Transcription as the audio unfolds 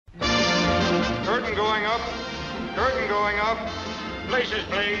Curtain going up. Curtain going up. Places,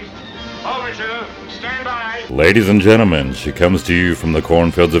 please. Overture. Stand by. Ladies and gentlemen, she comes to you from the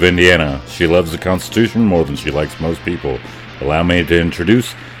cornfields of Indiana. She loves the Constitution more than she likes most people. Allow me to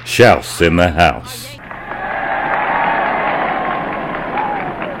introduce Shouse in the House.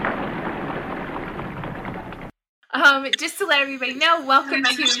 Just to let everybody know, welcome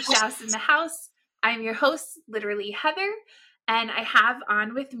to Shouse in the House. I'm your host, literally Heather, and I have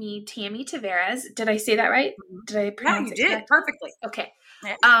on with me Tammy Tavares. Did I say that right? Did I pronounce it correctly? Correct? Perfectly. Okay.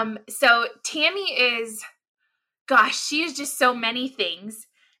 Yeah. So Tammy is, she is just so many things.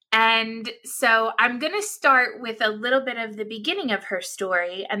 And so I'm going to start with a little bit of the beginning of her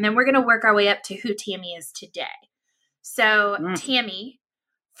story, and then we're going to work our way up to who Tammy is today. So Tammy,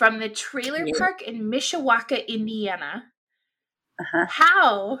 from the trailer park in Mishawaka, Indiana,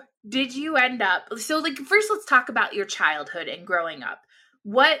 how did you end up? So, first, let's talk about your childhood and growing up.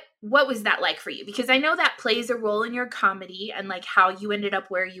 What was that like for you? Because I know that plays a role in your comedy and how you ended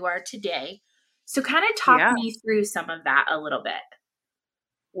up where you are today. So, kind of talk me through some of that a little bit.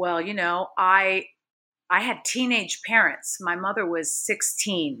 Well, I had teenage parents. My mother was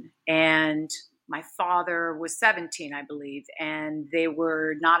 16 and my father was 17, I believe, and they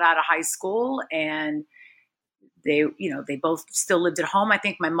were not out of high school, and they both still lived at home. I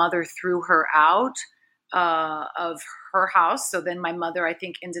think my mother threw her out of her house. So then my mother, I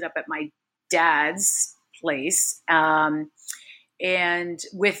think, ended up at my dad's place and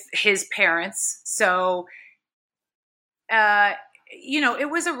with his parents. So, it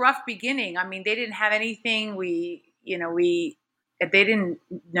was a rough beginning. I mean, they didn't have anything. They didn't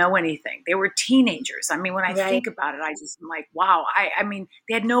know anything. They were teenagers. I mean, when I think about it, I'm like, wow. I mean,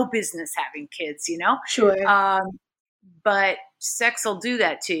 they had no business having kids, Sure. But sex will do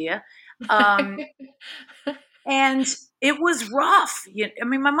that to you. And it was rough. I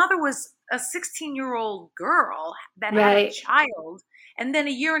mean, my mother was a 16-year-old girl that had a child. And then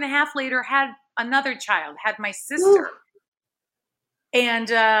a year and a half later had another child, had my sister. Ooh. And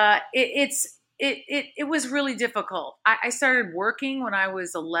it was really difficult. I started working when I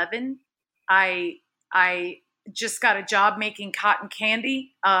was 11. I just got a job making cotton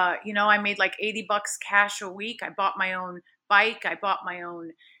candy. I made like $80 cash a week. I bought my own bike. I bought my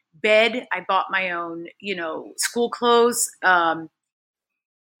own bed. I bought my own, school clothes. I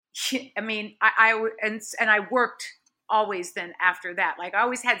mean, I worked always then after that. Like I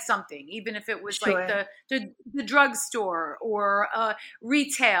always had something, even if it was like the drugstore or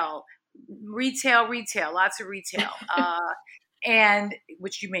retail, lots of retail, and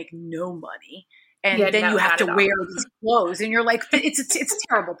which you make no money. And then you have to wear these clothes, and you're like, it's a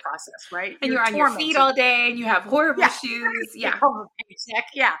terrible process, right? And you're on your feet all day, and you have horrible shoes. Yeah.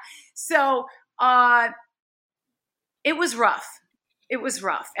 Yeah. So it was rough. It was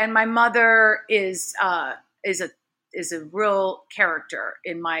rough. And my mother is a real character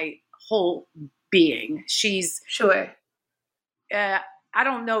in my whole being. She's I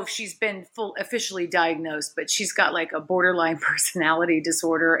don't know if she's been officially diagnosed, but she's got like a borderline personality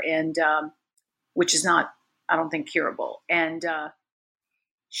disorder, and which is not, I don't think, curable. And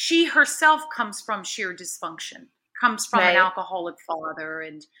she herself comes from sheer dysfunction, comes from an alcoholic father.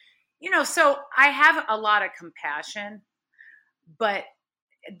 And, so I have a lot of compassion, but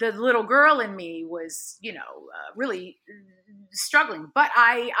the little girl in me was, really struggling. But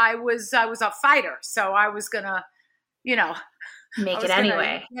I was a fighter, so I was gonna, make it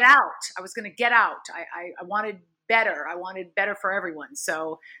anyway. Get out. I was gonna get out. I wanted better. I wanted better for everyone.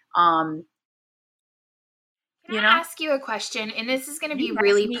 So, Can I ask you a question? And this is going to be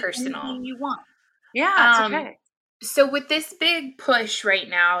really personal. Anything you want? Yeah, it's okay. So with this big push right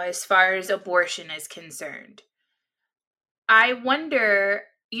now, as far as abortion is concerned, I wonder,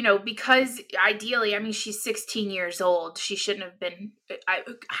 because ideally, I mean, she's 16 years old. She shouldn't have been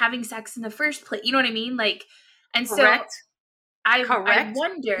having sex in the first place. You know what I mean? Correct. So I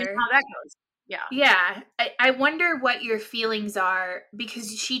wonder how that goes. Yeah. Yeah. I wonder what your feelings are,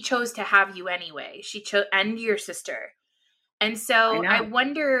 because she chose to have you anyway. She chose, and your sister. And so I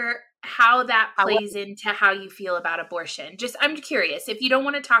wonder how that plays into how you feel about abortion. I'm curious. If you don't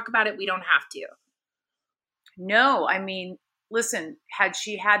want to talk about it, we don't have to. No, I mean, listen, had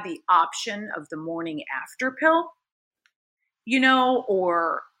she had the option of the morning after pill,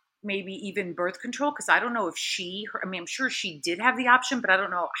 or maybe even birth control, because I don't know if I'm sure she did have the option, but I don't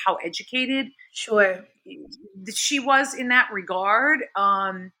know how educated she was in that regard.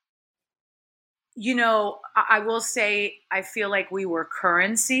 I will say, I feel like we were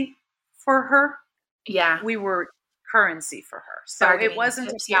currency for her. Yeah. We were currency for her. So it wasn't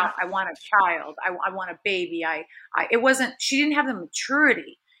about, I want a child. I want a baby. It wasn't, she didn't have the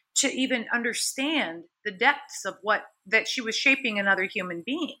maturity to even understand the depths of that she was shaping another human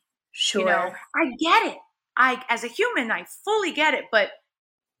being. Sure. You know, I get it. As a human, I fully get it, but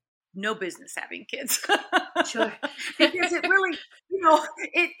no business having kids. Sure. Because it really, you know,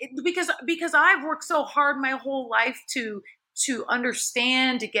 because I've worked so hard my whole life to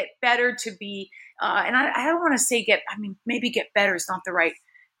understand, to get better, to be, and I don't want to say maybe get better is not the right,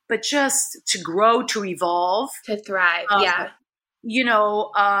 but just to grow, to evolve, to thrive. Yeah. You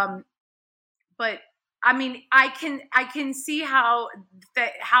know, but I mean, I can see how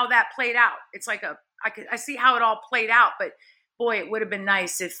that played out. It's like I see how it all played out, but boy, it would have been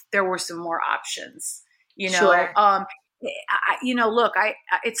nice if there were some more options, you know? Sure. You know, look,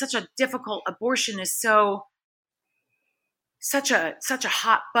 it's such a difficult, abortion is such a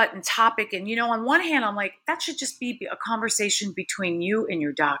hot button topic. And, you know, on one hand, I'm like, that should just be a conversation between you and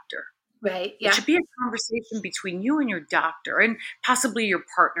your doctor. Right. Yeah. It should be a conversation between you and your doctor and possibly your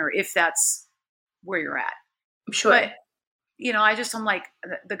partner, if that's where you're at. Sure. But, you know, I'm like,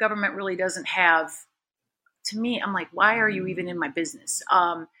 the government really doesn't have, to me, I'm like, why are you even in my business?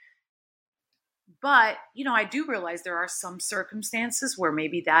 But, you know, I do realize there are some circumstances where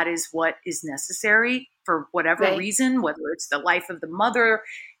maybe that is what is necessary for whatever reason, whether it's the life of the mother,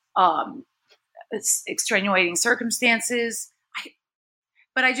 it's extenuating circumstances.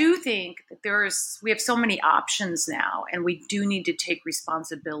 But I do think that we have so many options now, and we do need to take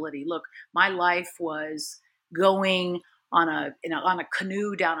responsibility. Look, my life was going on a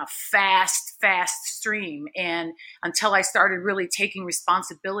canoe down a fast stream. And until I started really taking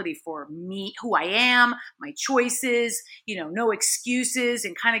responsibility for me, who I am, my choices, you know, no excuses,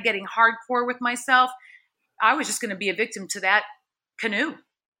 and kind of getting hardcore with myself, I was just going to be a victim to that canoe.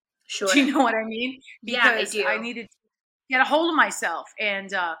 Sure. Do you know what I mean? Because yeah, I do. I needed to get a hold of myself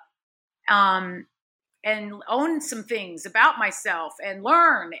and own some things about myself and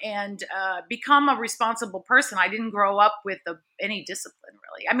learn and become a responsible person. I didn't grow up with any discipline,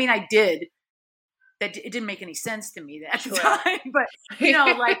 really. I mean, I did. It didn't make any sense to me at the time. But, you know,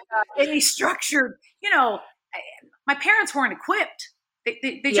 like any structured, you know, my parents weren't equipped.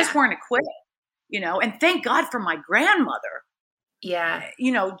 They just weren't equipped, you know. And thank God for my grandmother. Yeah.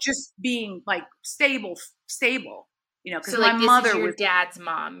 You know, just being like stable, you know, because so, my mother is your was dad's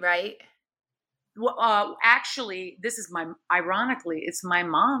mom, right? Well, actually, ironically, it's my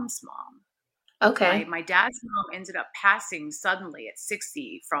mom's mom. Okay. My dad's mom ended up passing suddenly at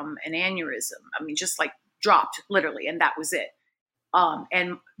 60 from an aneurysm. I mean, just like dropped literally, and that was it.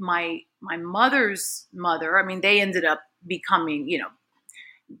 And my mother's mother, I mean, they ended up becoming, you know,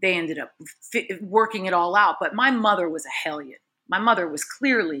 they ended up working it all out. But my mother was a hellion. My mother was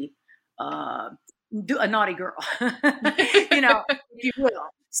clearly a naughty girl, you know, if you will.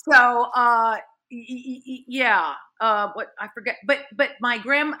 So, yeah, what I forget, but my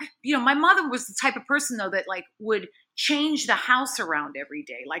grandma, you know, my mother was the type of person though that like would change the house around every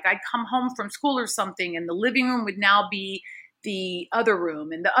day. Like I'd come home from school or something, and the living room would now be the other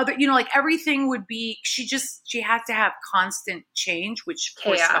room, and the other, you know, like everything would be. She had to have constant change, which of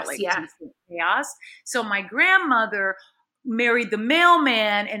course felt like constant chaos. So my grandmother married the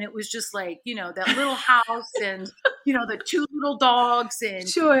mailman, and it was just like, you know, that little house and, you know, the two little dogs, and,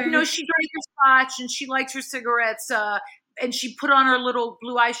 sure, you know, she drank her scotch and she liked her cigarettes, and she put on her little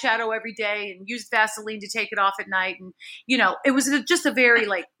blue eyeshadow every day and used Vaseline to take it off at night. And, you know, it was just a very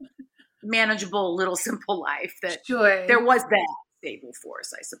like manageable, little simple life that there was that stable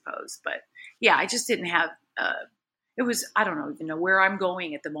force, I suppose. But yeah, I just didn't have, it was, I don't even know where I'm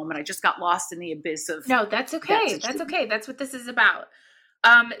going at the moment. I just got lost in the abyss of. No, that's okay. That's okay. That's what this is about.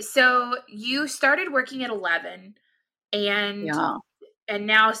 So you started working at 11 and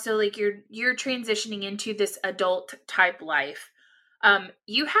now, so like you're transitioning into this adult type life.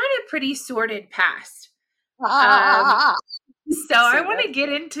 You had a pretty sordid past. So I want to get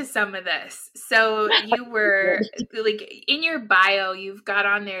into some of this. So you were like in your bio, you've got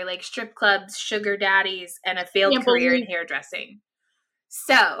on there like strip clubs, sugar daddies, and a failed career in hairdressing.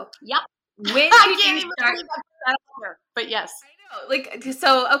 So when did you start? But yes, I know. Like,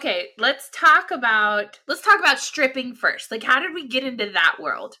 so okay, let's talk about stripping first. Like, how did we get into that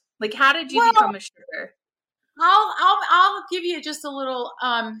world? Like, how did you become a stripper? I'll give you just a little.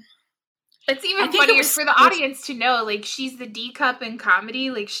 It's even funnier for the audience to know, like, she's the D cup in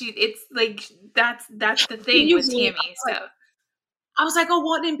comedy. Like, it's like that's the thing with Tammy. So I was like, oh,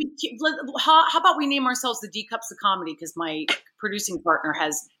 what? How about we name ourselves the D cups of comedy? Because my producing partner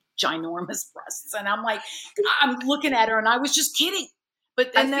has ginormous breasts, and I'm like, I'm looking at her, and I was just kidding.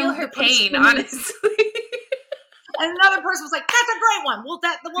 But I feel her pain, honestly. And another person was like, "That's a great one. We'll put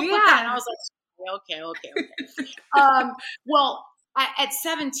that." And I was like, okay. Well, At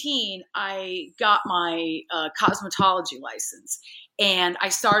 17, I got my cosmetology license, and I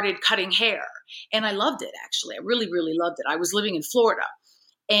started cutting hair, and I loved it. Actually, I really, really loved it. I was living in Florida,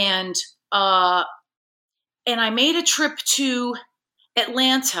 and I made a trip to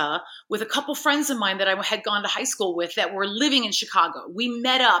Atlanta with a couple friends of mine that I had gone to high school with that were living in Chicago. We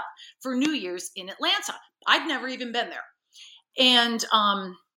met up for New Year's in Atlanta. I'd never even been there, and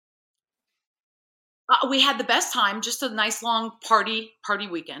we had the best time, just a nice long party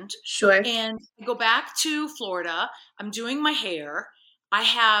weekend. Sure. And I go back to Florida. I'm doing my hair. I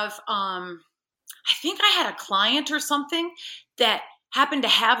have, I think I had a client or something that happened to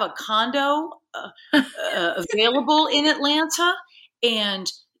have a condo available in Atlanta.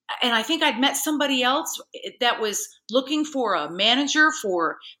 And I think I'd met somebody else that was looking for a manager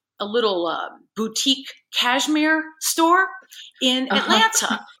for a little boutique cashmere store in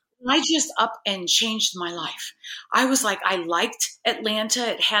Atlanta. I just up and changed my life. I was like, I liked Atlanta.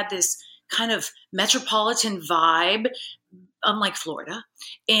 It had this kind of metropolitan vibe, unlike Florida.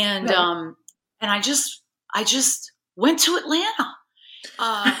 And, Right. and I just went to Atlanta.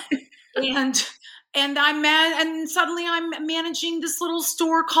 And and suddenly I'm managing this little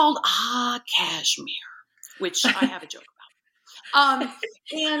store called Cashmere, which I have a joke about.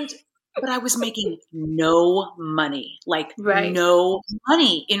 But I was making no money, like Right. no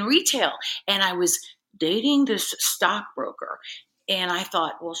money in retail. And I was dating this stockbroker. And I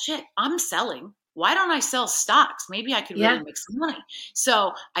thought, well, shit, I'm selling. Why don't I sell stocks? Maybe I could Yeah. really make some money.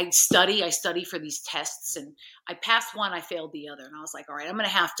 So I study for these tests, and I passed one, I failed the other. And I was like, all right, I'm going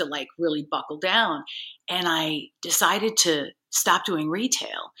to have to like really buckle down. And I decided to stop doing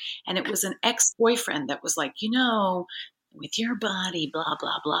retail. And it was an ex-boyfriend that was like, with your body, blah,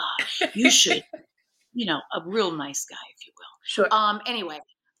 blah, blah, you should, a real nice guy, if you will. Sure. Anyway,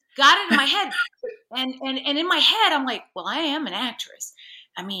 got it in my head. And in my head, I'm like, well, I am an actress.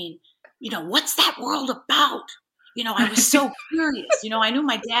 I mean, what's that world about? I was so curious. I knew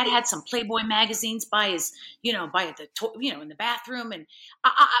my dad had some Playboy magazines by his, in the bathroom. And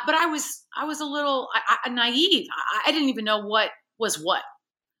but I was a little naive. I didn't even know what was what.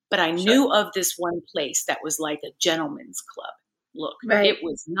 But I knew of this one place that was like a gentleman's club. Look, Right. It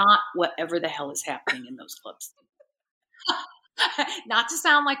was not whatever the hell is happening in those clubs. Not to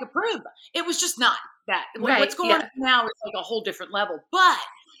sound like a prude, but it was just not that. Right, What's going on now is like a whole different level. But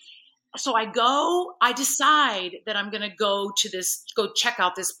so I decide that I'm going to go check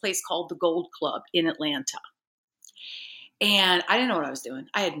out this place called the Gold Club in Atlanta. And I didn't know what I was doing.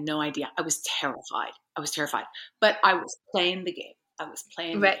 I had no idea. I was terrified. But I was playing the game.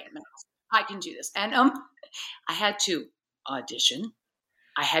 Right. I can do this. And I had to audition.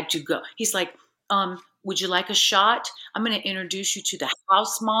 I had to go. He's like, would you like a shot? I'm going to introduce you to the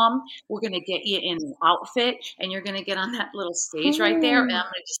house mom. We're going to get you in an outfit, and you're going to get on that little stage right there. And I'm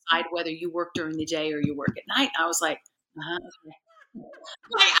going to decide whether you work during the day or you work at night. I was like, okay.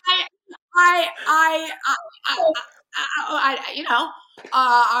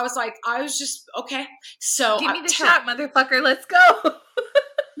 I was just, okay. So Give me the shot, motherfucker. Let's go.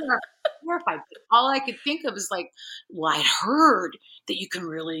 Terrified. All I could think of is like, well, I'd heard that you can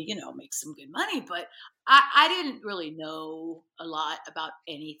really, make some good money, but I didn't really know a lot about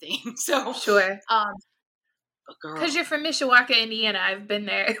anything. So Sure. Because you're from Mishawaka, Indiana. I've been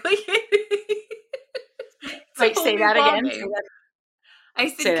there. Wait, say that again. I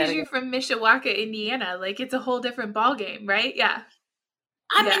said because you're from Mishawaka, Indiana. Like, it's a whole different ball game, right? Yeah.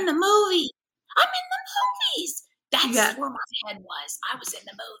 I'm in the movie. I'm in the movies. That's where my head was. I was in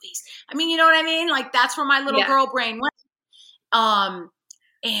the movies. I mean, you know what I mean? Like, that's where my little girl brain went.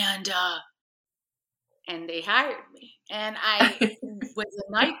 And they hired me. And I was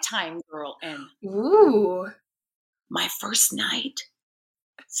a nighttime girl. And my first night,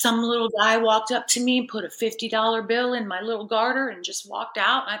 some little guy walked up to me and put a $50 bill in my little garter and just walked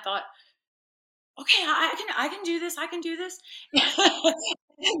out. And I thought, okay, I can do this. I can do this.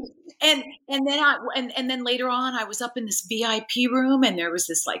 And then later on, I was up in this VIP room, and there was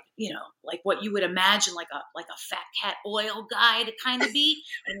this like what you would imagine like a fat cat oil guy to kind of be,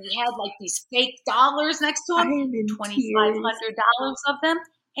 and he had like these fake dollars next to him, $2,500 of them,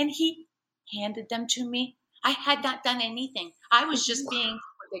 and he handed them to me. I had not done anything. I was just being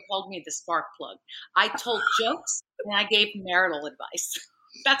what they called me, the spark plug. I told jokes and I gave marital advice.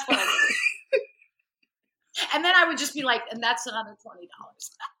 That's what I did. And then I would just be like, and that's another $20.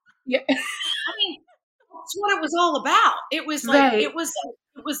 Yeah. I mean, that's what it was all about. It was like,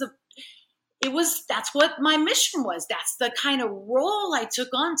 that's what my mission was. That's the kind of role I took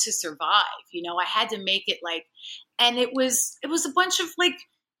on to survive. I had to make it like, and it was a bunch of like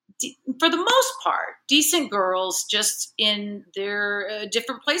for the most part, decent girls just in their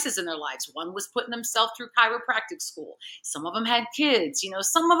different places in their lives. One was putting themselves through chiropractic school. Some of them had kids,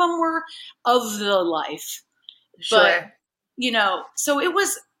 some of them were of the life. Sure. But, so it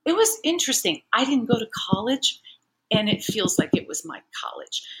was interesting. I didn't go to college, and it feels like it was my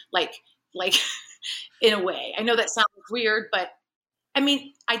college. Like in a way. I know that sounds weird, but I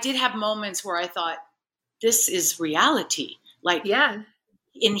mean, I did have moments where I thought, this is reality. Like, yeah.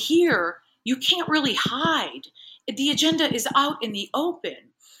 In here, you can't really hide. The agenda is out in the open.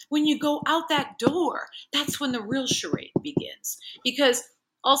 When you go out that door, that's when the real charade begins. Because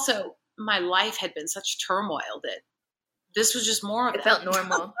also, my life had been such turmoil that this was just more of it. Felt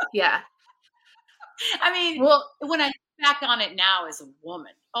normal. Yeah. I mean, when I look back on it now as a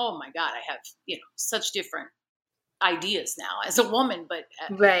woman, oh my God, I have, such different ideas now as a woman. But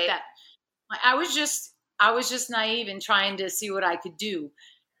right. I was just naive and trying to see what I could do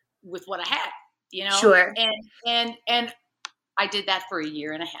with what I had, Sure. And I did that for a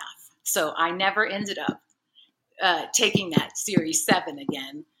year and a half. So I never ended up taking that Series 7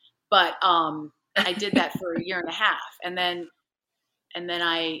 again. But I did that for a year and a half. And then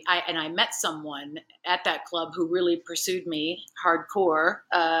I met someone at that club who really pursued me hardcore,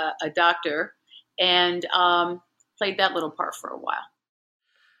 a doctor, and played that little part for a while.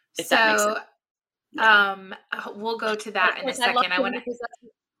 If that makes sense. We'll go to that in a second. I want to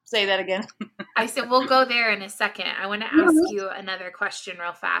say that again. I said we'll go there in a second. I want to ask you another question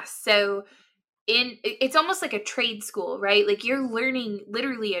real fast. So it's almost like a trade school, right? Like you're learning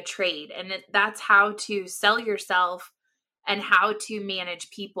literally a trade, and that's how to sell yourself and how to manage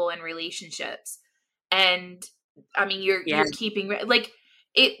people and relationships. And I mean, you're keeping like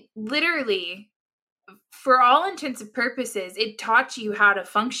it literally, for all intents and purposes, it taught you how to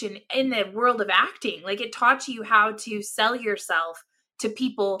function in the world of acting. Like it taught you how to sell yourself to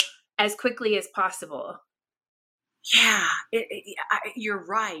people as quickly as possible. Yeah, you're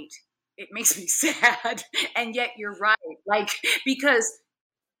right. It makes me sad. And yet you're right. Like,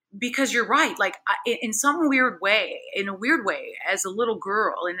 because you're right. Like in some weird way, as a little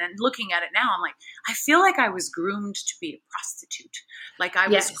girl, and then looking at it now, I'm like, I feel like I was groomed to be a prostitute. Like I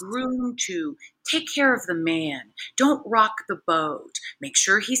was groomed to take care of the man. Don't rock the boat. Make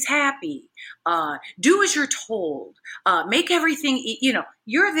sure he's happy. Do as you're told. Make everything,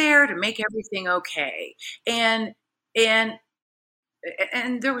 you're there to make everything okay. And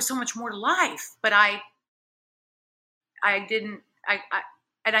there was so much more to life, but I didn't,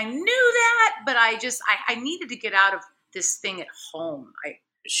 and I knew that, but I needed to get out of this thing at home.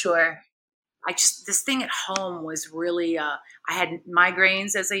 This thing at home was really, I had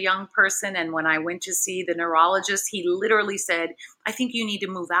migraines as a young person. And when I went to see the neurologist, he literally said, I think you need to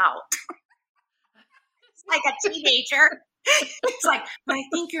move out. It's like a teenager. It's like, but I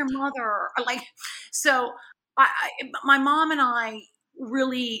think your mother, so my mom and I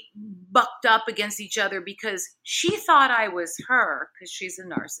really bucked up against each other because she thought I was her because she's a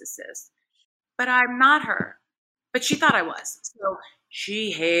narcissist, but I'm not her, but she thought I was. So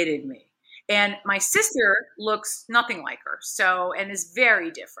she hated me. And my sister looks nothing like her. So, and is very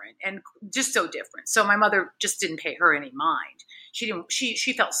different and just so different. So my mother just didn't pay her any mind.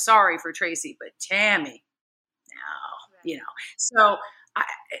 She felt sorry for Tracy, but Tammy, no, so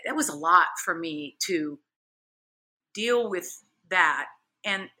it was a lot for me to deal with that.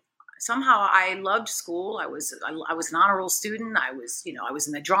 And somehow I loved school. I was an honor roll student. I was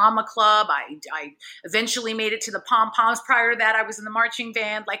in the drama club. I eventually made it to the pom-poms. Prior to that, I was in the marching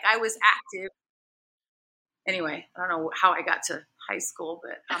band. Like I was active. Anyway, I don't know how I got to high school,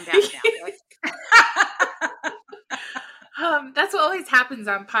 but I'm back now. That's what always happens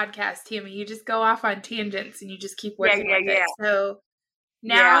on podcasts, Tammy. You just go off on tangents and you just keep working with it. So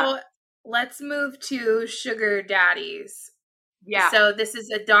now let's move to sugar daddies. Yeah. So this is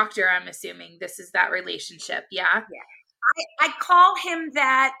a doctor, I'm assuming. This is that relationship. Yeah. I call him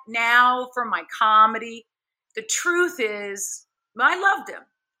that now for my comedy. The truth is, I loved him.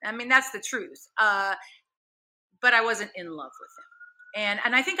 I mean, that's the truth. But I wasn't in love with him.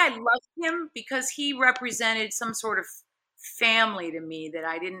 And I think I loved him because he represented some sort of family to me that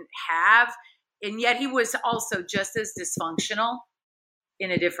I didn't have. And yet he was also just as dysfunctional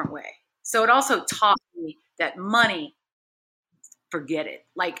in a different way. So it also taught me that money, forget it.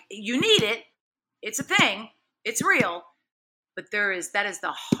 Like you need it. It's a thing. It's real. But that is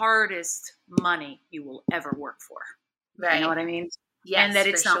the hardest money you will ever work for. Right. You know what I mean? Yes, and that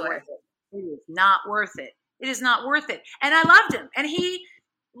it's not worth it. It is not worth it. It is not worth it. And I loved him and he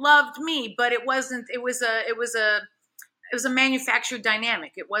loved me, but it wasn't, it was a manufactured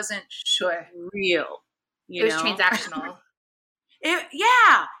dynamic. It wasn't real. It was transactional.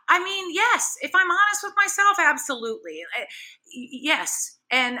 Yeah. I mean, yes. If I'm honest with myself, absolutely. Yes.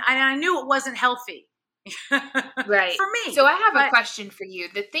 And I knew it wasn't healthy Right. for me. So I have a But question for you.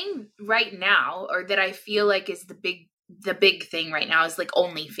 The thing right now, or that I feel like is the big thing right now, is like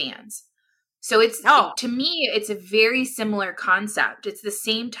OnlyFans. So no, to me, it's a very similar concept. It's the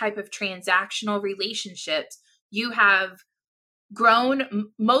same type of transactional relationships. You have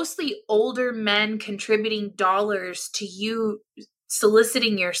grown, mostly older men contributing dollars to you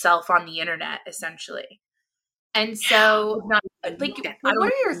soliciting yourself on the internet, essentially. And so, not like, that. I what don't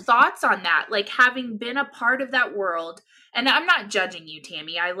are your thoughts on that? Like, having been a part of that world, and I'm not judging you,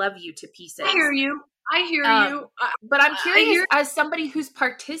 Tammy. I love you to pieces. I hear you. I hear you. But I'm I curious, hear as somebody who's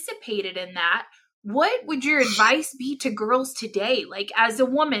participated in that, what would your advice be to girls today? Like, as a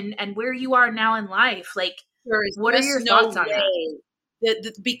woman and where you are now in life, like, there is what are just your no thoughts on that? way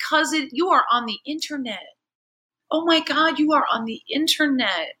because you are on the internet. Oh my God, you are on the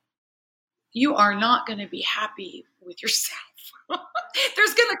internet. You are not going to be happy with yourself.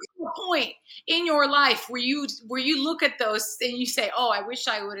 There's going to come a point in your life where you look at those and you say, "Oh, I wish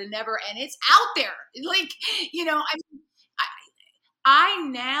I would have never." And it's out there, like I mean, I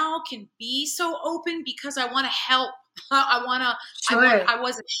now can be so open because I want to help. I want to. Sure. I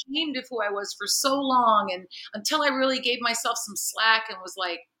was ashamed of who I was for so long, and until I really gave myself some slack and was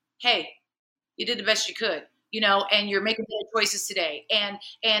like, "Hey, you did the best you could." And you're making better choices today. And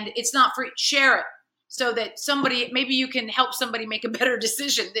it's not free. Share it so that maybe you can help somebody make a better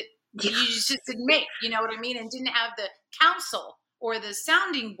decision that you just didn't make. You know what I mean? And didn't have the counsel or the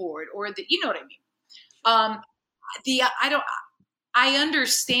sounding board or you know what I mean? I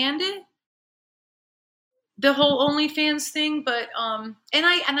understand it, the whole OnlyFans thing, but and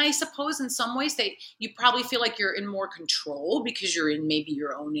I suppose in some ways you probably feel like you're in more control because you're in maybe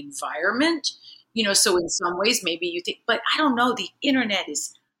your own environment. So in some ways, maybe you think, but I don't know. The internet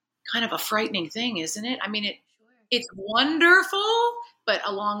is kind of a frightening thing, isn't it? I mean, it's wonderful, but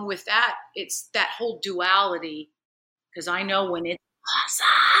along with that, it's that whole duality. Because I know when it's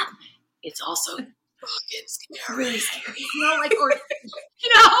awesome, it's also fucking scary. Really scary.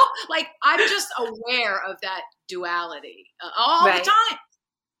 Like I'm just aware of that duality all the time.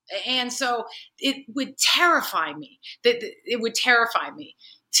 And so it would terrify me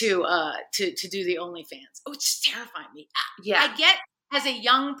to do the OnlyFans. Oh, it just terrified me. Yeah. I get as a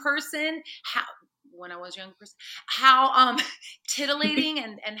young person when I was a young person, how titillating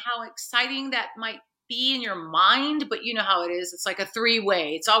and how exciting that might be in your mind, but you know how it is. It's like a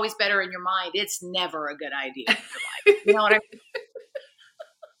three-way. It's always better in your mind. It's never a good idea in your life. You know what I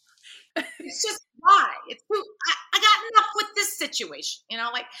mean? It's just why. I got enough with this situation.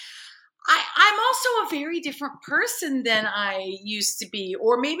 Like I'm also a very different person than I used to be.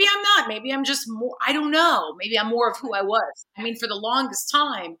 Or maybe I'm not. Maybe I'm just more, I don't know. Maybe I'm more of who I was. I mean, for the longest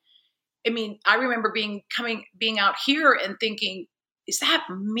time, I remember being out here and thinking, is that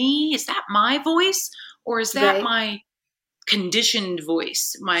me? Is that my voice? Or is that my conditioned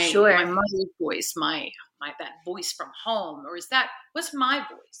voice? My mother's voice, my that voice from home? Or what's my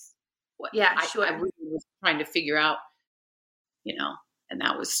voice? I really was trying to figure out, and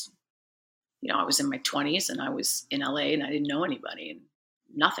that was, I was in my 20s and I was in LA and I didn't know anybody and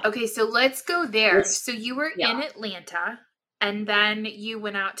nothing. Okay, so let's go there. So you were in Atlanta and then you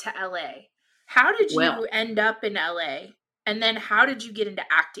went out to LA. How did you end up in LA? And then how did you get into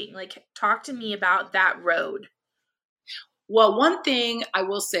acting? Like, talk to me about that road. Well, one thing I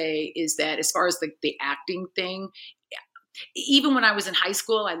will say is that as far as the acting thing, even when I was in high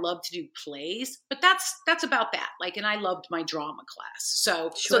school, I loved to do plays, but that's about that. Like, and I loved my drama class.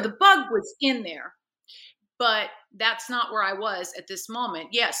 So the bug was in there, but that's not where I was at this moment.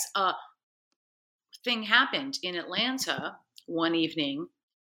 Yes. Thing happened in Atlanta one evening.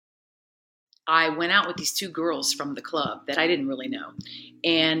 I went out with these two girls from the club that I didn't really know.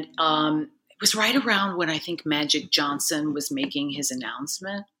 And, it was right around when I think Magic Johnson was making his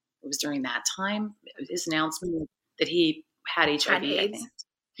announcement. It was during that time, his announcement that he had HIV, I think.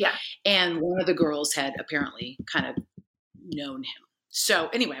 Yeah. And one of the girls had apparently kind of known him. So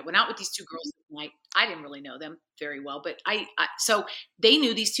anyway, I went out with these two girls that night. I didn't really know them very well, but so they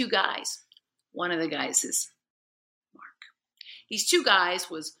knew these two guys. One of the guys is Mark. These two guys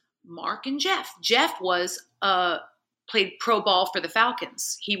was Mark and Jeff. Jeff was played pro ball for the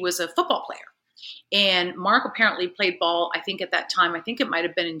Falcons. He was a football player. And Mark apparently played ball, I think at that time, I think it might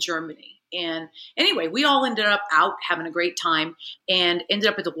have been in Germany. And anyway, we all ended up out having a great time and ended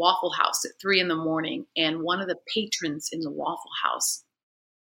up at the Waffle House at 3 a.m. And one of the patrons in the Waffle House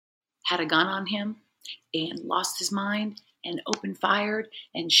had a gun on him and lost his mind and opened fired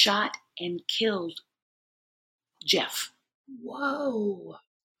and shot and killed Jeff. Whoa.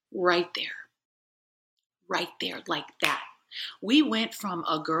 Right there, like that. We went from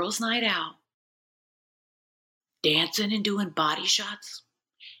a girls' night out, dancing and doing body shots.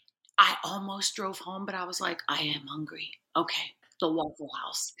 I almost drove home, but I was like, I am hungry. Okay, the Waffle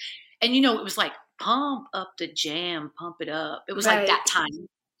House. And it was like, pump up the jam, pump it up. It was like that time.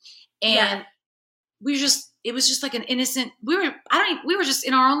 And it was just like an innocent, we were just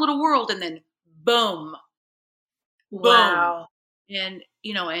in our own little world, and then boom. Wow. Boom. And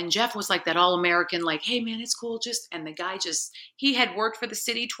Jeff was like that all-American, like, hey man, it's cool. And the guy he had worked for the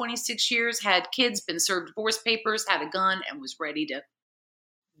city 26 years, had kids, been served divorce papers, had a gun, and was ready to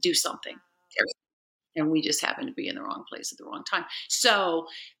do something. And we just happened to be in the wrong place at the wrong time. So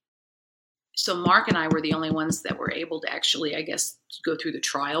Mark and I were the only ones that were able to actually, I guess, go through the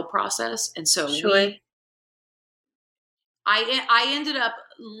trial process. And so I ended up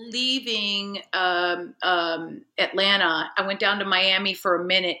leaving Atlanta. I went down to Miami for a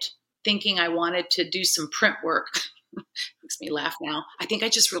minute thinking I wanted to do some print work. Makes me laugh now. I think I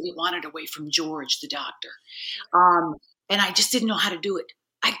just really wanted away from George, the doctor. And I just didn't know how to do it.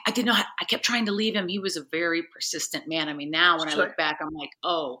 I didn't know how. I kept trying to leave him. He was a very persistent man. I mean, now when I look back, I'm like,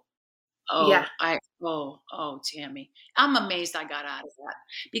 Tammy. I'm amazed I got out of that,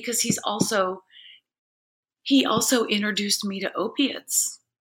 because he also introduced me to opiates.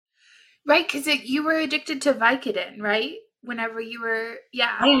 Right, because you were addicted to Vicodin, right? Whenever you were,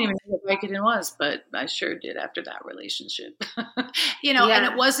 I didn't even know what Vicodin was, but I sure did after that relationship. And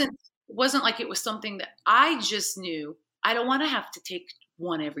it wasn't like it was something that I just knew. I don't want to have to take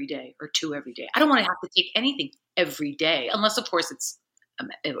one every day or two every day. I don't want to have to take anything every day, unless, of course, it's a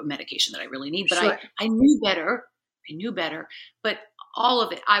medication that I really need. But I knew better. But all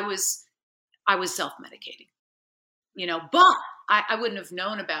of it, I was self-medicating. But I wouldn't have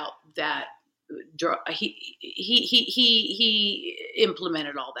known about that. He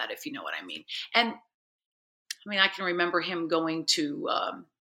implemented all that, if you know what I mean. And I mean, I can remember him going to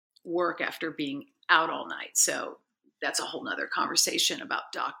work after being out all night. So that's a whole nother conversation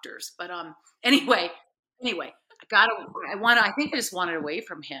about doctors. But anyway, I think I just wanted away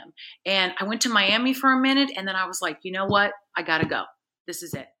from him. And I went to Miami for a minute, and then I was like, you know what? I got to go. This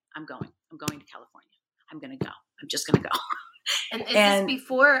is it. I'm going to California. I'm going to go. I'm just going to go. And is this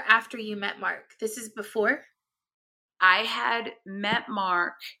before or after you met Mark? This is before? I had met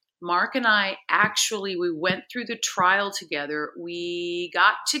Mark. Mark and I we went through the trial together. We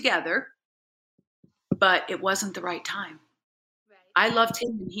got together, but it wasn't the right time. Right. I loved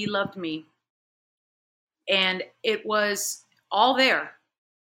him and he loved me. And it was all there.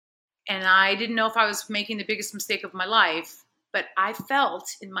 And I didn't know if I was making the biggest mistake of my life, but I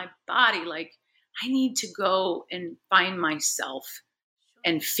felt in my body like, I need to go and find myself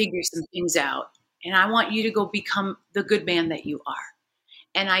and figure some things out. And I want you to go become the good man that you are.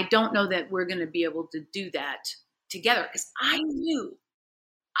 And I don't know that we're going to be able to do that together, because I knew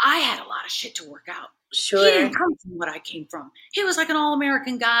I had a lot of shit to work out. Sure. He didn't come from what I came from. He was like an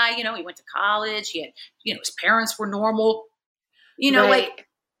all-American guy. He went to college. He had, his parents were normal. Right. Like,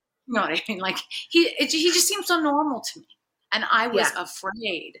 you know what I mean? Like he just seemed so normal to me. And I was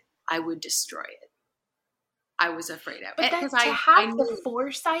afraid I would destroy it. I was afraid of it. But to have the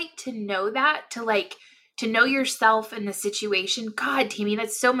foresight to know that, to know yourself in the situation, God, Tammy,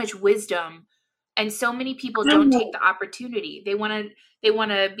 that's so much wisdom. And so many people don't take the opportunity. They want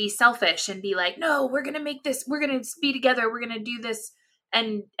to be selfish and be like, no, we're going to make this, we're going to be together, we're going to do this.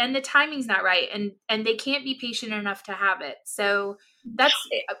 And the timing's not right. And they can't be patient enough to have it. So that's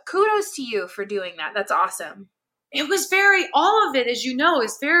kudos to you for doing that. That's awesome. It was all of it, as you know,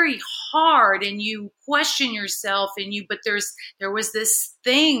 is very hard, and you question yourself, but there was this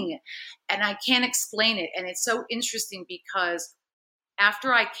thing, and I can't explain it. And it's so interesting because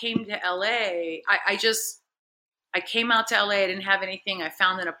after I came to LA, I came out to LA. I didn't have anything. I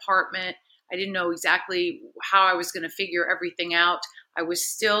found an apartment. I didn't know exactly how I was going to figure everything out. I was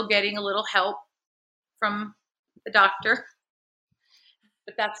still getting a little help from the doctor,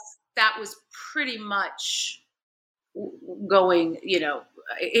 but that was pretty much going,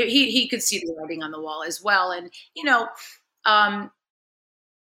 he could see the writing on the wall as well. And,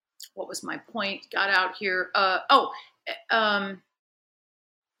 what was my point? Got out here. What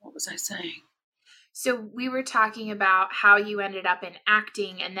was I saying? So we were talking about how you ended up in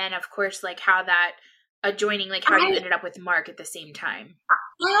acting, and then of course, like how that adjoining, like how you ended up with Mark at the same time.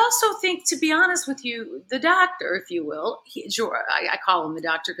 I also think, to be honest with you, the doctor, if you will, I call him the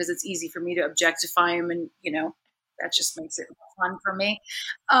doctor because it's easy for me to objectify him, and, that just makes it fun for me.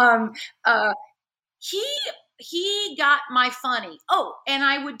 he got my funny. Oh, and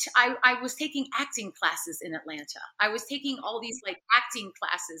I was taking acting classes in Atlanta. I was taking all these like acting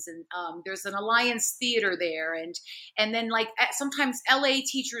classes, and there's an Alliance Theater there, and then like sometimes LA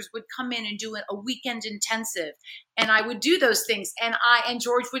teachers would come in and do a weekend intensive, and I would do those things, and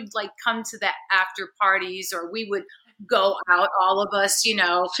George would like come to the after parties, or we would go out, all of us, you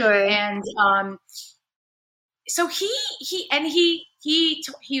know. Sure. And so he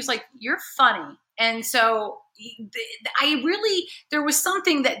was like, "You're funny." And so there was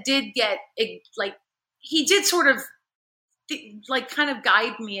something that did get, like, he did sort of like kind of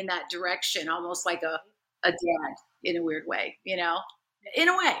guide me in that direction, almost like a dad in a weird way, you know, in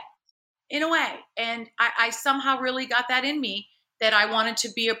a way. And I somehow really got that in me, that I wanted to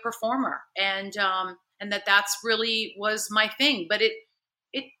be a performer, and that's really was my thing. But it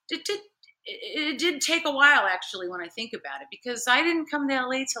did take a while, actually, when I think about it, because I didn't come to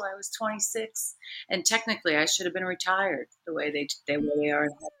LA till I was 26, and technically I should have been retired the way they are.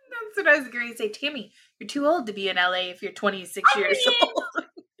 That's what I was going to say. Tammy, you're too old to be in LA if you're 26 years old.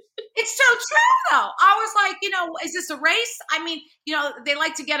 It's so true, though. I was like, you know, is this a race? I mean, you know, they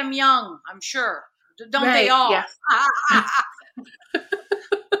like to get them young, I'm sure. Don't they all? Yeah.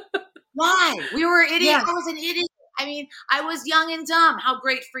 Why? We were idiots. Yeah. I was an idiot. I mean, I was young and dumb. How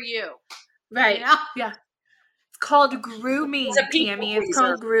great for you. Right. You know? Yeah. It's called grooming, Tammy. It's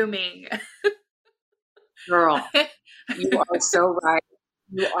called grooming. Girl, you are so right.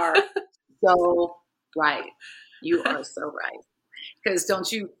 You are so right. You are so right. Because don't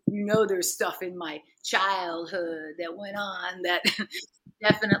you know, there's stuff in my childhood that went on that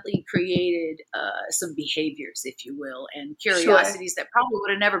definitely created some behaviors, if you will, and curiosities that probably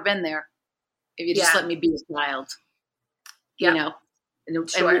would have never been there if you just let me be a child. You know?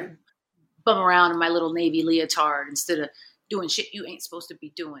 And bum around in my little navy leotard instead of doing shit you ain't supposed to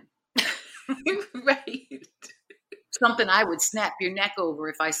be doing. Right. Something I would snap your neck over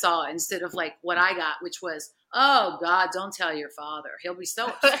if I saw, instead of like what I got, which was, "Oh God, don't tell your father. He'll be so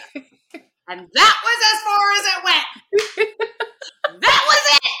upset." And that was as far as it went. That was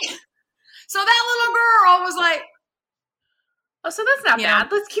it. So that little girl was like, "Oh, so that's not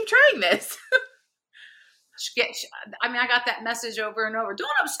bad. Let's keep trying this." I got that message over and over. Don't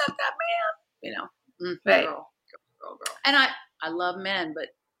upset that man. You know, right. Girl. And I love men, but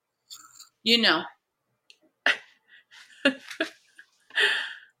you know,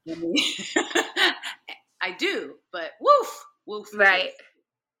 I do, but woof. Right.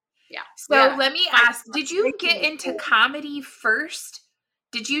 Yeah. So let me ask, did you get into comedy first?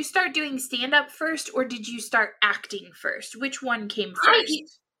 Did you start doing stand-up first, or did you start acting first? Which one came first?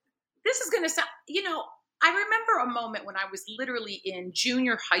 This is going to sound, you know, I remember a moment when I was literally in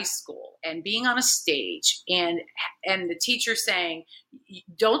junior high school and being on a stage, and the teacher saying,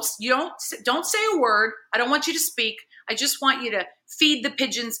 don't say a word. I don't want you to speak. I just want you to feed the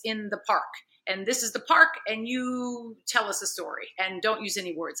pigeons in the park. And this is the park, and you tell us a story, and don't use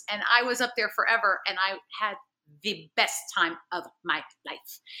any words. And I was up there forever, and I had the best time of my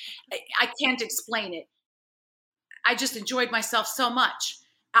life. I can't explain it. I just enjoyed myself so much.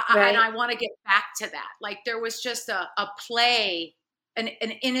 And I want to get back to that. Like, there was just a play, an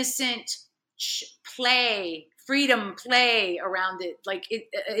innocent play, freedom play around it. Like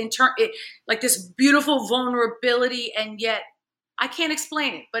like this beautiful vulnerability, and yet I can't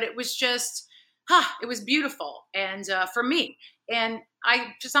explain it, but it was just, it was beautiful. And for me, and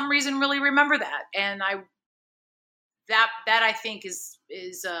I, for some reason, really remember that. And that I think is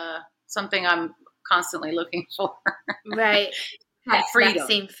something I'm constantly looking for. Right. That freedom. That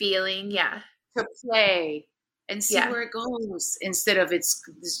same feeling, yeah. To play and see where it goes, instead of it's,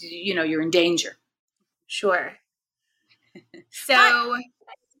 you know, you're in danger. Sure. So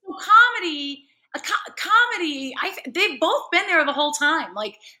comedy, they've both been there the whole time.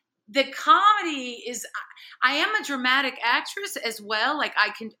 Like, the comedy is, I am a dramatic actress as well. Like,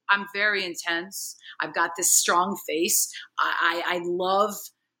 I'm very intense. I've got this strong face. I love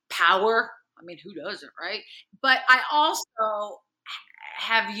power. I mean, who doesn't, right? But I also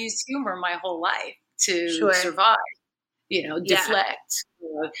have used humor my whole life to survive, you know, deflect,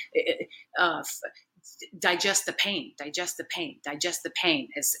 digest the pain. How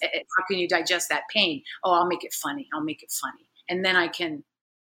can you digest that pain? Oh, I'll make it funny. And then I can,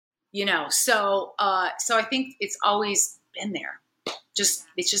 you know, so I think it's always been there.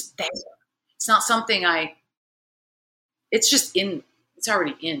 It's just there. It's not something it's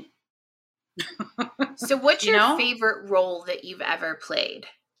already in. So what's your favorite role that you've ever played?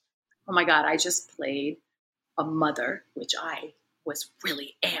 Oh my God, I just played a mother, which I was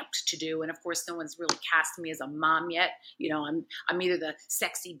really amped to do. And of course, no one's really cast me as a mom yet. You know, I'm either the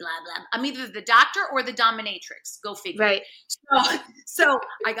sexy blah, blah. I'm either the doctor or the dominatrix. Go figure. Right. So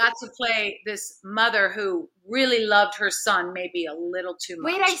I got to play this mother who really loved her son, maybe a little too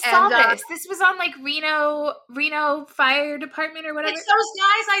much. Wait, I saw this. This was on like Reno Fire Department or whatever. It's those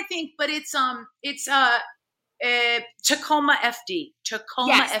guys, I think, but it's Tacoma FD. Tacoma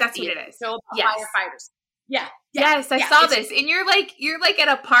yes, FD. That's what it is. So yes. firefighters. Yeah. Yes, I saw this. And you're like at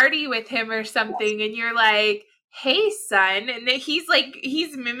a party with him or something, and you're like, "Hey, son," and then he's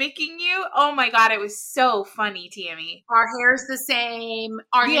mimicking you. Oh my God, it was so funny, Tammy. Our hair's the same.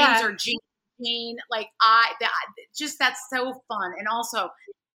 Our names are Jean. Like that's so fun. And also,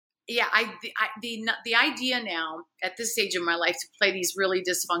 yeah, the idea now at this stage of my life to play these really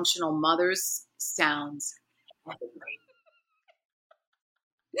dysfunctional mothers sounds great.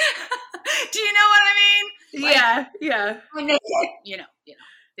 Do you know what I mean? Like, yeah. You know,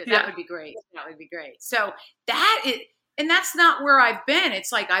 that would be great. That would be great. So and that's not where I've been.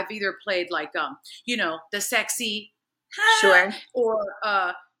 It's like I've either played like the sexy, sure,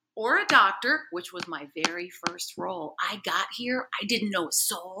 or a doctor, which was my very first role. I got here, I didn't know a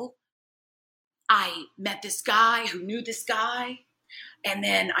soul. I met this guy who knew this guy. And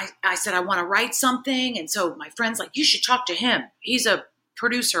then I said, I want to write something. And so my friend's like, you should talk to him. He's a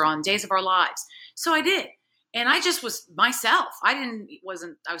producer on Days of Our Lives. So I did. And I just was myself. I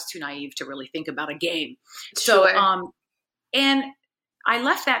was too naive to really think about a game. So, sure. And I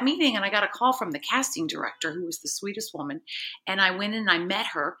left that meeting and I got a call from the casting director, who was the sweetest woman. And I went in and I met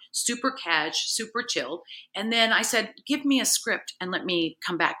her, super cash, super chill. And then I said, give me a script and let me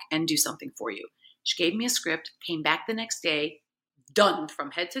come back and do something for you. She gave me a script, came back the next day, done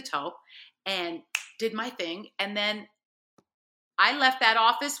from head to toe, and did my thing. And then I left that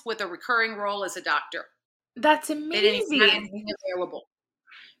office with a recurring role as a doctor. That's amazing. They didn't even have anything available.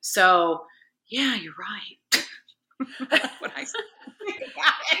 So, yeah, you're right. That's what I said.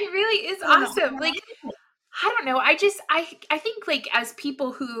 It really is awesome. Like, I don't know. I think like as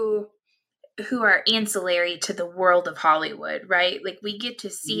people who are ancillary to the world of Hollywood, right? Like we get to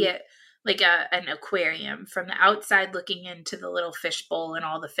see it like an aquarium from the outside looking into the little fishbowl and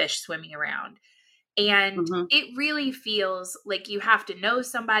all the fish swimming around. And it really feels like you have to know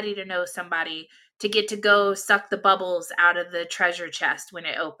somebody to get to go suck the bubbles out of the treasure chest when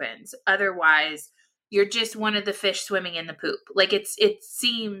it opens. Otherwise, you're just one of the fish swimming in the poop. Like it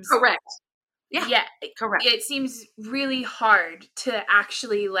seems correct. Yeah, correct. It seems really hard to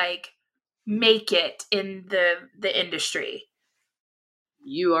actually like make it in the industry.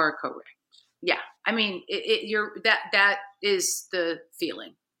 You are correct. Yeah. I mean, that is the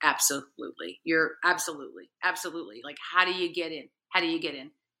feeling. Absolutely. You're absolutely. Like, how do you get in?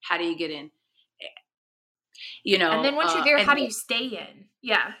 You know, and then once you're there, how do you stay in?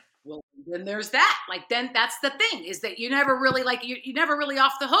 Yeah. Well, then there's that. Like, then that's the thing, is that you never really you never really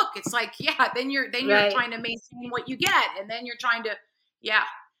off the hook. It's like, yeah, then you're trying to maintain what you get. And then you're trying to,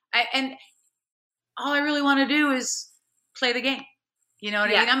 and all I really want to do is play the game. You know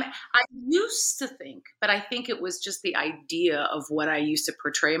what I mean? I used to think, but I think it was just the idea of what I used to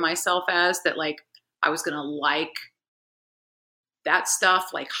portray myself as, that like I was going to like that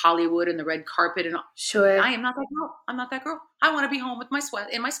stuff, like Hollywood and the red carpet and all. Sure. I am not that girl. I'm not that girl. I want to be home with my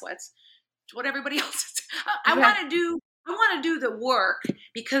sweats. What everybody else is. I want to do the work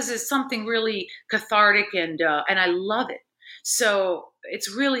because it's something really cathartic and I love it. So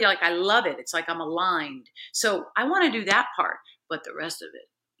it's really like, I love it. It's like I'm aligned. So I want to do that part, but the rest of it,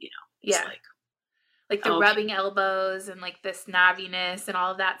 it's like the rubbing elbows and like the snappiness and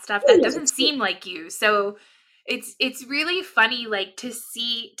all of that stuff, that doesn't seem like you. So it's really funny, like to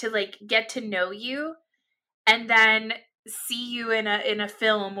like get to know you and then see you in a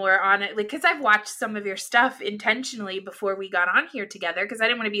film or on it. Like, cause I've watched some of your stuff intentionally before we got on here together. Cause I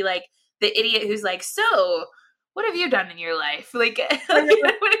didn't want to be like the idiot who's like, so what have you done in your life? Like,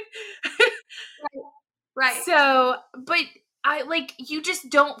 right. So, but I like, you just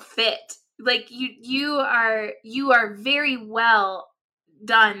don't fit. Like you are very well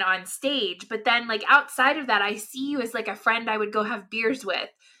done on stage, but then like outside of that, I see you as like a friend I would go have beers with.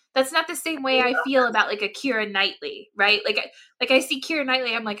 That's not the same way I feel about like a Keira Knightley, right? Like I see Keira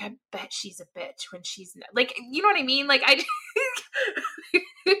Knightley, I'm like, I bet she's a bitch when she's not. Like, you know what I mean? Like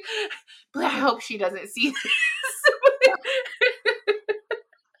but I hope she doesn't see this.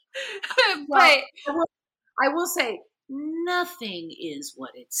 But I will say, nothing is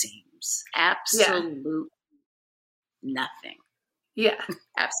what it seems. Absolutely nothing. Yeah.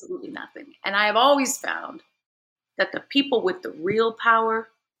 Absolutely nothing. And I have always found that the people with the real power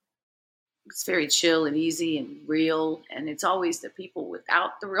It's very chill and easy and real. And it's always the people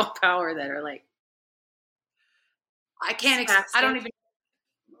without the real power that are like, I can't, I don't even,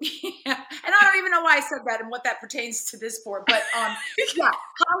 yeah. And I don't even know why I said that and what that pertains to this for, but yeah,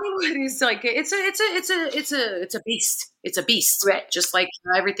 Hollywood is like it's a beast. It's a beast, Right. Just like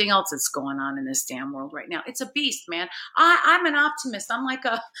everything else that's going on in this damn world right now. It's a beast, man. I'm an optimist. I'm like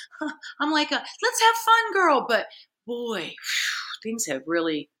a let's have fun, girl. But boy, things have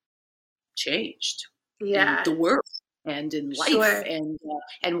really changed. Yeah. In the world and in life, Sure.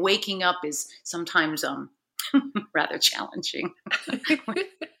 and waking up is sometimes rather challenging.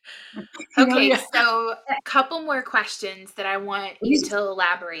 Okay, so a couple more questions that I want you to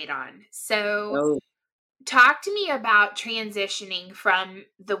elaborate on. So talk to me about transitioning from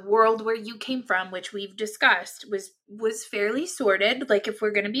the world where you came from, which we've discussed was fairly sordid, like if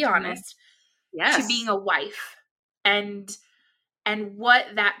we're going to be honest, yes, to being a wife and what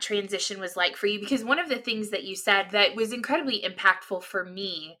that transition was like for you. Because one of the things that you said that was incredibly impactful for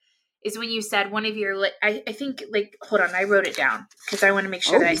me is when you said one of your, I think, like, hold on, I wrote it down because I want to make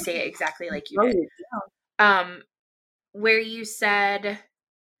sure that I say it exactly like you did. Where you said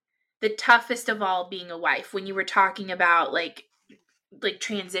the toughest of all being a wife, when you were talking about like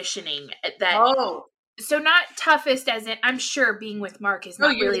transitioning that. So not toughest as in, I'm sure being with Mark is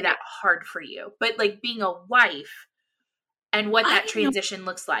not really that hard for you, but like being a wife and what that transition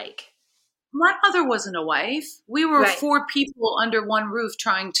looks like. My mother wasn't a wife. We were 4 people under one roof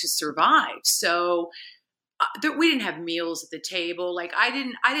trying to survive. So we didn't have meals at the table. Like I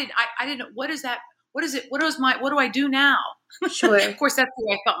didn't. What is that? What is it? What do I do now? Sure. Of course, that's the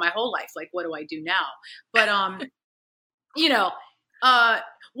way I felt my whole life. Like, what do I do now? But,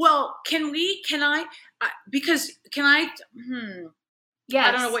 well, can I, Yes.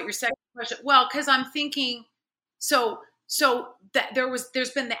 I don't know what your second question. Well, cause I'm thinking, so that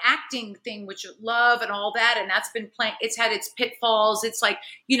there's been the acting thing, which you love and all that. And that's been playing, it's had its pitfalls. It's like,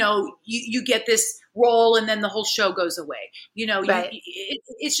 you get this role and then the whole show goes away.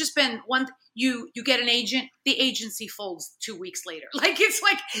 It's just been you get an agent, the agency folds 2 weeks later. Like, it's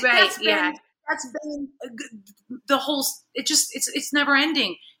like, that's been the whole, it's never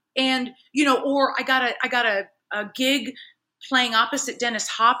ending. And, or I got a gig playing opposite Dennis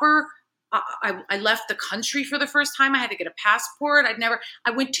Hopper. I left the country for the first time. I had to get a passport.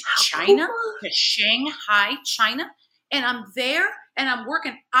 I went to China, to Shanghai, China, and I'm there and I'm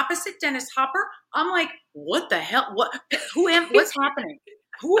working opposite Dennis Hopper. I'm like, what the hell? What's happening?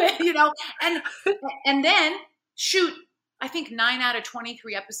 And then shoot, I think 9 out of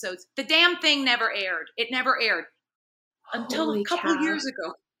 23 episodes. The damn thing never aired. It never aired until a couple of years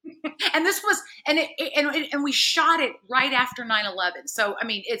ago. And this was, and we shot it right after 9/11. So, I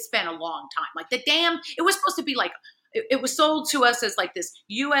mean, it's been a long time. Like it was supposed to be like, it was sold to us as like this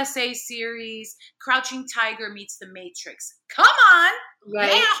USA series, Crouching Tiger meets The Matrix. Come on.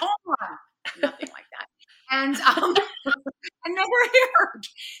 Right. Yeah, hold on. Nothing like that. And I never aired.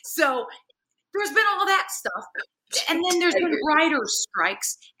 So there's been all that stuff. And then there's been writers'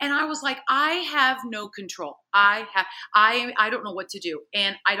 strikes. And I was like, I have no control. I don't know what to do.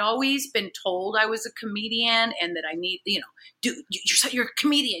 And I'd always been told I was a comedian and that I need, you're a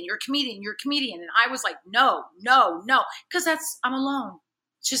comedian, you're a comedian, you're a comedian. And I was like, no. Because I'm alone.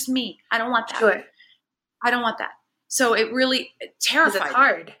 It's just me. I don't want that. Sure. I don't want that. So it really terrified me. It's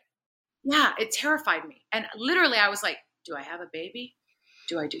hard. Yeah, it terrified me. And literally I was like, do I have a baby?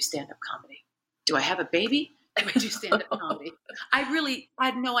 Do I do stand-up comedy? Do I have a baby? Do I do stand-up comedy? I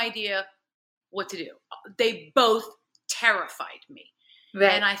had no idea what to do. They both terrified me.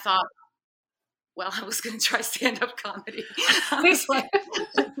 Right. And I thought, well, I was going to try stand-up comedy. I was like,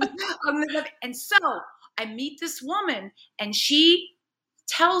 and so I meet this woman and she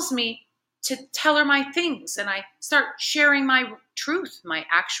tells me to tell her my things. And I start sharing my truth, my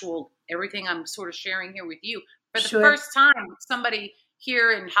actual, everything I'm sort of sharing here with you for the first time, somebody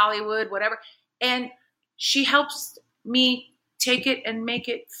here in Hollywood, whatever. And she helps me take it and make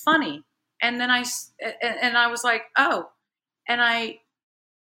it funny. And then I was like, oh, and I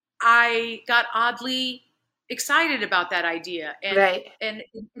got oddly excited about that idea. And, and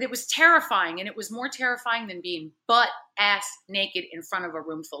it was terrifying. And it was more terrifying than being butt-ass naked in front of a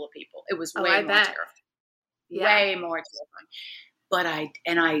room full of people. It was way more terrifying. Yeah. Way more terrifying. But I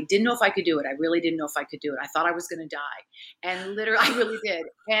didn't know if I could do it. I really didn't know if I could do it. I thought I was going to die. And literally, I really did.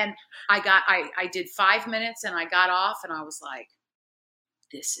 And I did 5 minutes and I got off and I was like,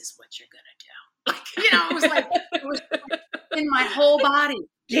 this is what you're going to do. Like, it was like, it was in my whole body.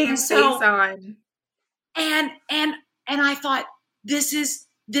 Game face on. And I thought, this is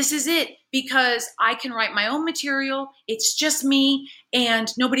this is it, because I can write my own material. It's just me,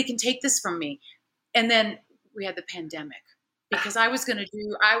 and nobody can take this from me. And then we had the pandemic, because I was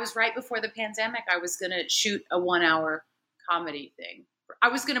right before the pandemic, I was going to shoot a 1-hour comedy thing. I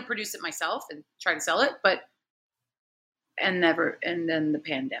was going to produce it myself and try to sell it, and then the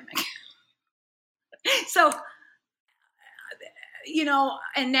pandemic. So,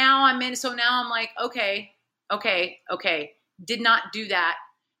 and now I'm like, okay. Did not do that.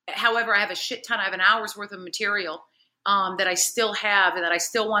 However, I have I have an hour's worth of material that I still have and that I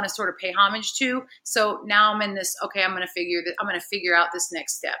still want to sort of pay homage to. So now I'm in this, okay, I'm going to figure out this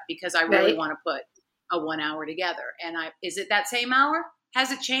next step, because I really want to put a 1 hour together. And is it that same hour?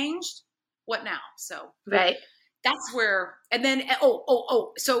 Has it changed? What now? So that's where, and then,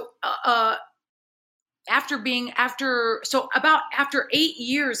 so, after 8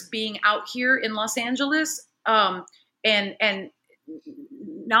 years being out here in Los Angeles, and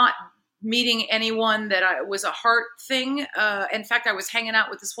not meeting anyone that was a heart thing. In fact, I was hanging out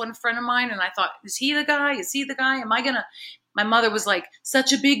with this one friend of mine, and I thought, is he the guy? My mother was like,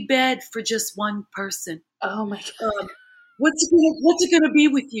 such a big bed for just one person. Oh my God. What's it gonna be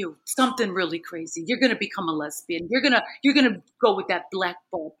with you? Something really crazy. You're gonna become a lesbian. You're gonna go with that black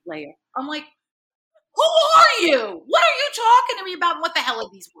ball player. I'm like, who are you? What are you talking to me about? What the hell are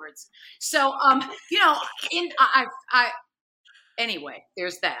these words? So, anyway,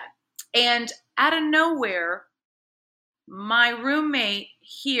 there's that. And out of nowhere, my roommate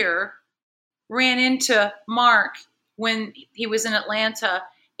here ran into Mark when he was in Atlanta,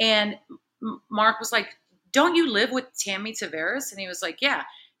 and Mark was like, don't you live with Tammy Tavares? And he was like, yeah,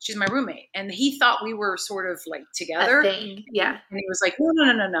 she's my roommate. And he thought we were sort of like together. Yeah. And he was like,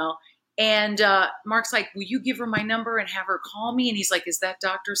 no. And Mark's like, will you give her my number and have her call me? And he's like, is that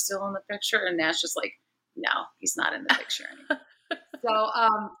doctor still in the picture? And Nash just like, no, he's not in the picture anymore.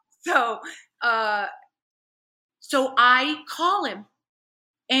 So I call him,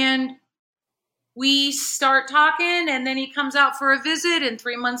 and we start talking, and then he comes out for a visit, and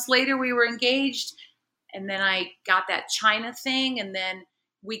 3 months later we were engaged. And then I got that China thing, and then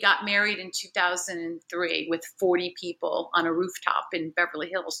we got married in 2003 with 40 people on a rooftop in Beverly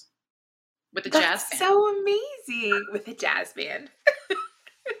Hills with a jazz band. So amazing, with a jazz band.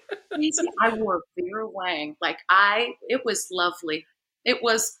 I wore Vera Wang. It was lovely. It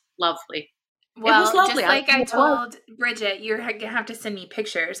was lovely. Well, it was lovely. Just like I told Bridget, you're going to have to send me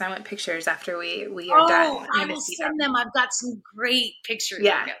pictures. I want pictures after we are done. I will send them. I've got some great pictures.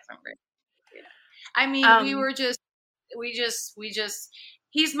 Yeah. I mean,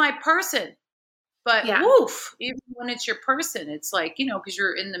 he's my person, but woof, even when it's your person, it's like, because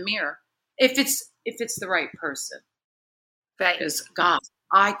you're in the mirror, if it's the right person. Right. Because God,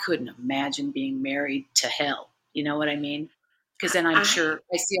 I couldn't imagine being married to hell. You know what I mean? Because then I'm sure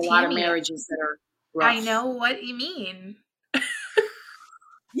I see a lot of marriages that are rough. I know what you mean.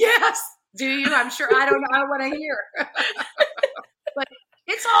 Yes. Do you? I'm sure. I don't know. I want to hear. But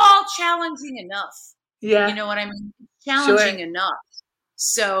it's all challenging enough. Yeah. You know what I mean? Challenging enough.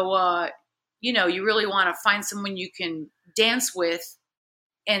 So, you really want to find someone you can dance with.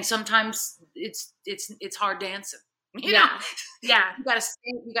 And sometimes it's hard dancing. Yeah. You gotta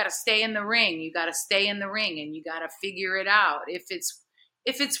stay in the ring. You gotta stay in the ring, and you gotta figure it out. If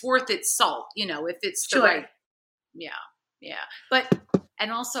it's worth its salt, if it's the right. Yeah. But,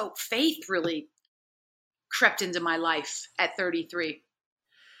 and also faith really crept into my life at 33.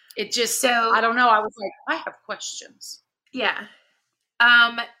 It just, I don't know. I was like, I have questions. Yeah.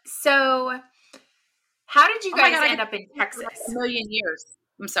 So how did you guys end up in Texas? A million years.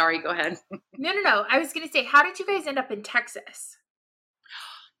 I'm sorry. Go ahead. No. I was going to say, how did you guys end up in Texas?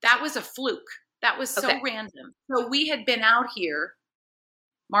 That was a fluke. That was so random. So we had been out here.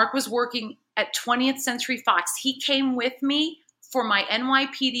 Mark was working at 20th Century Fox. He came with me for my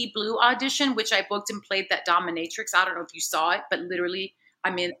NYPD Blue audition, which I booked and played that dominatrix. I don't know if you saw it, but literally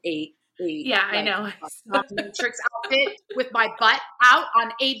I'm in a I know, dominatrix outfit with my butt out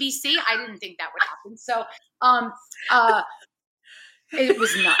on ABC. I didn't think that would happen. So, it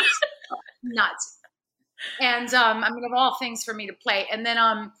was nuts. And, of all things for me to play. And then,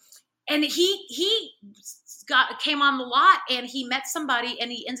 and he came on the lot, and he met somebody,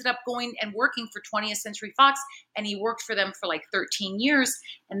 and he ended up going and working for 20th Century Fox, and he worked for them for like 13 years.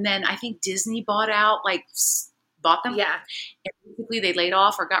 And then I think Disney bought them. Yeah. And basically they laid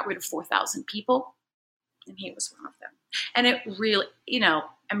off or got rid of 4,000 people. And he was one of them. And it really,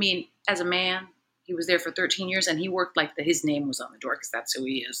 as a man, he was there for 13 years, and he worked like his name was on the door, because that's who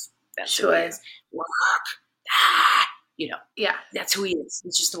he is. That's who he is. Work. Yeah. That's who he is.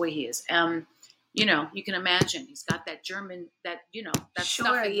 It's just the way he is. you know, you can imagine he's got that German, that, you know, that stuff.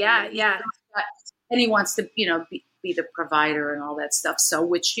 Sure. In Yeah. him. Yeah. And he wants to, you know, be the provider and all that stuff. So,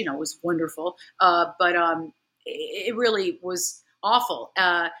 which, you know, was wonderful. But it really was awful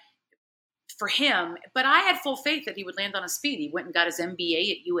for him. But I had full faith that he would land on his feet. He went and got his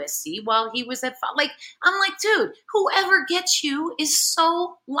MBA at USC while he was at, like, I'm like, dude, whoever gets you is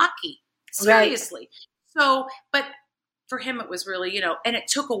so lucky. Seriously. Right. So, but for him, it was really, you know, and it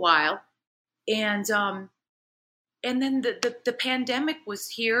took a while. And then the pandemic was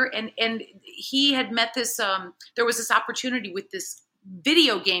here, and he had met this, there was this opportunity with this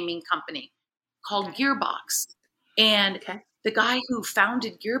video gaming company called Gearbox. And the guy who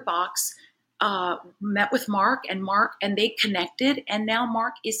founded Gearbox met with Mark, and they connected, and now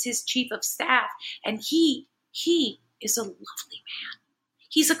Mark is his chief of staff. And he is a lovely man.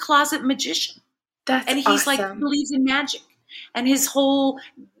 He's a closet magician. And he's awesome. Like, believes in magic. And his whole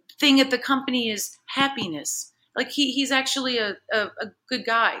thing at the company is happiness. Like he's actually a good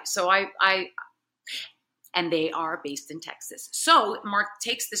guy. So and they are based in Texas. So Mark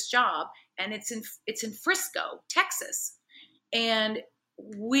takes this job, and it's in Frisco, Texas. And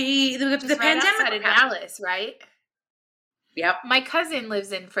the right pandemic outside of Dallas, right? Yep. My cousin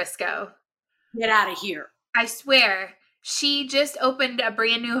lives in Frisco. Get out of here. I swear. She just opened a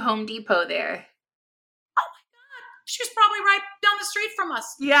brand new Home Depot there. She was probably right down the street from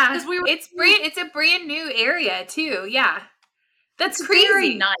us. Yeah, it's a brand new area too. Yeah, that's crazy.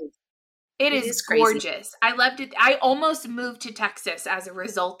 Very nice. It is gorgeous. Crazy. I loved it. I almost moved to Texas as a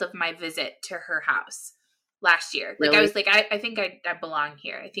result of my visit to her house last year. Like, really? I was like, I think I belong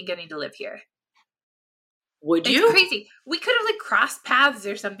here. I think I need to live here. Would you? It's crazy. We could have like crossed paths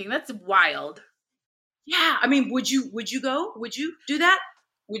or something. That's wild. Yeah, I mean, would you go? Would you do that?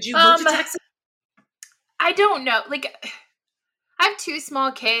 Would you move to Texas? I don't know. Like, I have 2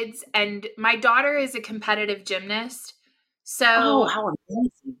 small kids, and my daughter is a competitive gymnast. So, how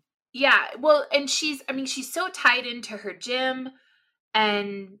amazing. Yeah. Well, and she's so tied into her gym,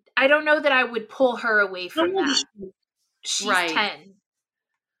 and I don't know that I would pull her away from that. She's 10.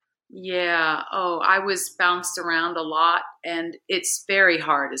 Yeah. Oh, I was bounced around a lot, and it's very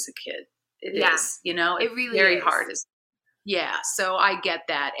hard as a kid. It is, you know, it really very is. hard. Yeah. So I get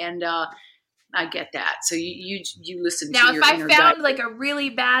that. And, I get that. So you listen now, to your inner Now, if I found like a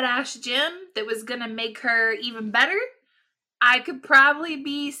really badass gym that was going to make her even better, I could probably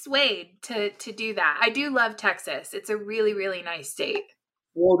be swayed to do that. I do love Texas. It's a really, really nice state.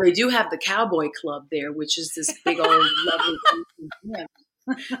 Well, they do have the Cowboy Club there, which is this big old lovely gym.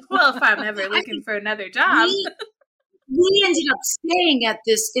 Well, if I'm ever looking for another job. We ended up staying at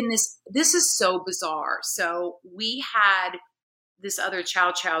this is so bizarre. So we had this other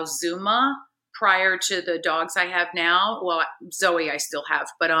Chow Chow Zuma prior to the dogs I have now. Well, Zoe I still have,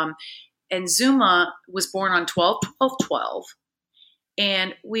 but and Zuma was born on 12/12/12,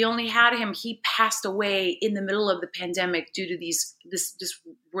 and we only had him. He passed away in the middle of the pandemic due to this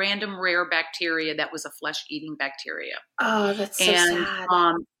random rare bacteria that was a flesh-eating bacteria. Oh, that's so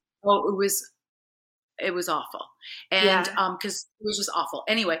sad. It was awful. And because it was just awful.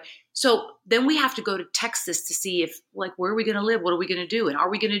 Anyway, so then we have to go to Texas to see if, like, where are we going to live? What are we going to do? And are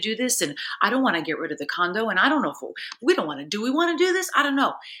we going to do this? And I don't want to get rid of the condo. And I don't know if we don't want to do. We want to do this? I don't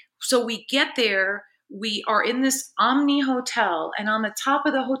know. So we get there. We are in this Omni Hotel. And on the top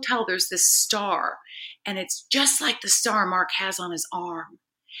of the hotel, there's this star. And it's just like the star Mark has on his arm.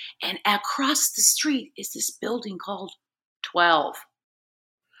 And across the street is this building called 12.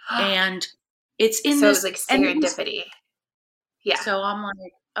 And it's in so this, it was like serendipity. Yeah. So I'm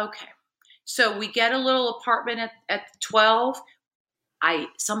like, okay. So we get a little apartment at 12.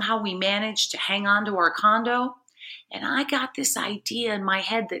 Somehow we managed to hang on to our condo. And I got this idea in my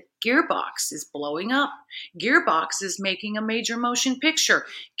head that Gearbox is blowing up. Gearbox is making a major motion picture.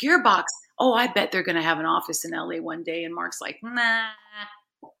 Gearbox, I bet they're going to have an office in LA one day. And Mark's like, nah,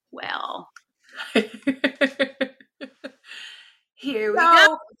 well. Here we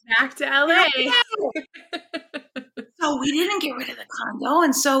go. Back to LA. So we didn't get rid of the condo.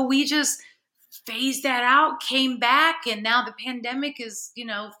 And so we just phased that out, came back. And now the pandemic is,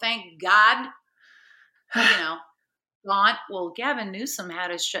 thank God, gone. Well, Gavin Newsom had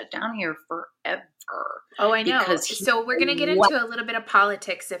us shut down here forever. Oh, I know. So we're going to get into a little bit of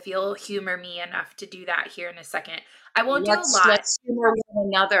politics if you'll humor me enough to do that here in a second. I won't do a lot. Let's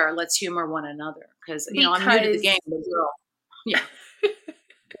humor one another. Because, I'm new to the game. But girl. Yeah.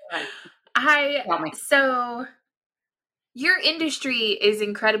 So your industry is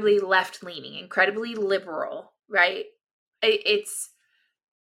incredibly left-leaning, incredibly liberal, right? It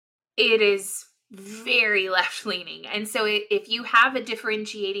is very left leaning. And so if you have a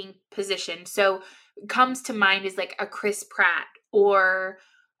differentiating position, so comes to mind is like a Chris Pratt or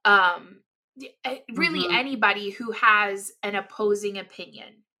really Mm-hmm. anybody who has an opposing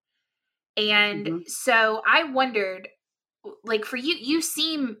opinion. And Mm-hmm. so I wondered, like for you, you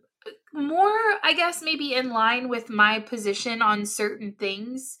seem more, I guess, maybe in line with my position on certain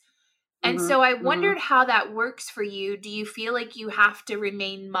things. And Mm-hmm. so I Mm-hmm. wondered how that works for you. Do you feel like you have to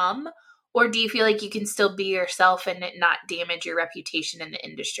remain mum, or do you feel like you can still be yourself and it not damage your reputation in the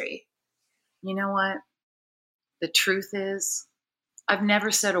industry? You know what? The truth is, I've never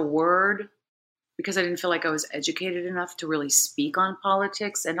said a word because I didn't feel like I was educated enough to really speak on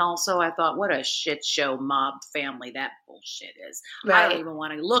politics. And also, I thought, what a shit show mob family that bullshit is. I don't Right. even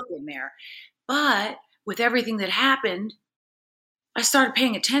want to look in there. But with everything that happened, I started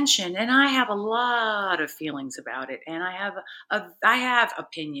paying attention, and I have a lot of feelings about it, and I have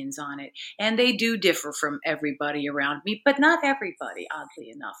opinions on it, and they do differ from everybody around me, but not everybody, oddly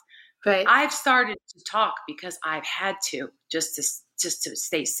enough. Right. I've started to talk because I've had to just to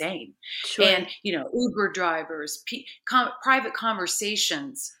stay sane. Sure. And Uber drivers, private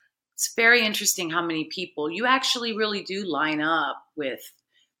conversations. It's very interesting how many people you actually really do line up with.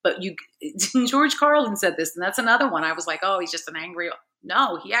 But George Carlin said this, and that's another one. I was like, oh, he's just an angry.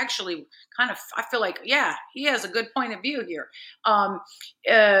 No, he actually kind of. I feel like, yeah, he has a good point of view here.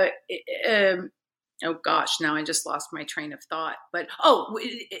 Oh gosh, now I just lost my train of thought. But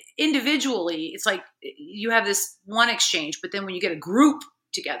individually, it's like you have this one exchange, but then when you get a group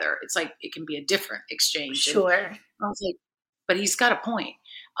together, it's like it can be a different exchange. Sure. And I was like, but he's got a point.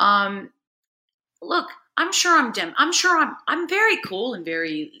 Look, I'm sure I'm very cool and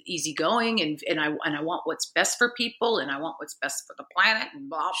very easygoing, and I want what's best for people, and I want what's best for the planet, and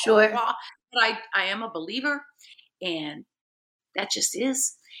blah blah Sure. blah. But I am a believer, and that just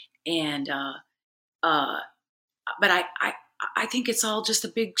is. And but I think it's all just a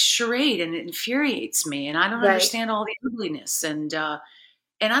big charade, and it infuriates me, and I don't Right. understand all the ugliness, and I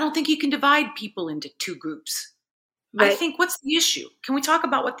don't think you can divide people into two groups. I Right. think, what's the issue? Can we talk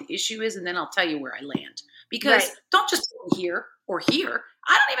about what the issue is, and then I'll tell you where I land? Because Right. don't just go here or here.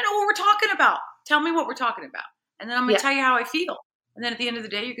 I don't even know what we're talking about. Tell me what we're talking about, and then I'm going Yeah. to tell you how I feel. And then at the end of the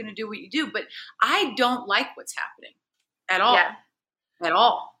day, you're going to do what you do. But I don't like what's happening at all, Yeah. at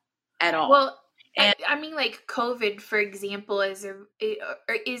all, at all. Well, And I mean, like COVID, for example, is a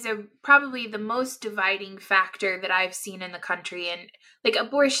probably the most dividing factor that I've seen in the country. And like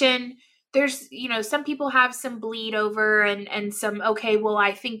abortion, there's some people have some bleed over, and some okay. Well,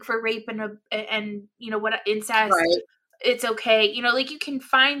 I think for rape and what incest, right, it's okay. Like you can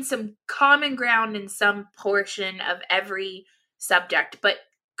find some common ground in some portion of every subject, but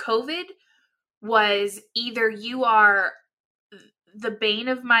COVID was either you are the bane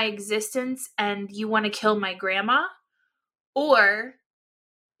of my existence and you want to kill my grandma, or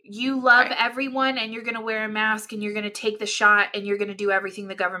you love right. everyone and you're going to wear a mask and you're going to take the shot and you're going to do everything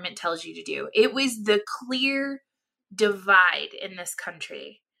the government tells you to do. It was the clear divide in this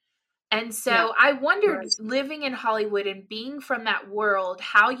country. And so Yeah. I wondered, Right. living in Hollywood and being from that world,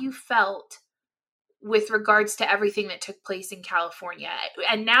 how you felt with regards to everything that took place in California.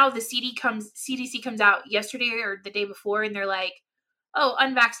 And now the CDC comes out yesterday or the day before, and they're like, oh,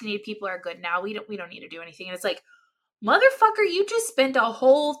 unvaccinated people are good now. We don't need to do anything. And it's like, motherfucker, you just spent a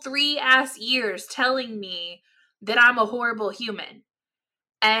whole 3 years telling me that I'm a horrible human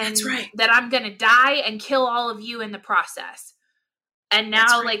and That's right. that I'm going to die and kill all of you in the process. And That's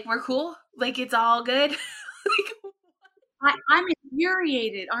now right. like we're cool. Like it's all good. I'm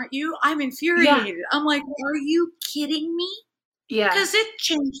infuriated, aren't you? I'm infuriated. I'm like, are you kidding me? Yeah. Because it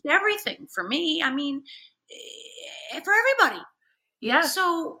changed everything for me. I mean, for everybody. Yeah.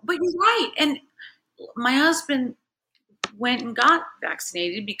 So, but you're right. And my husband went and got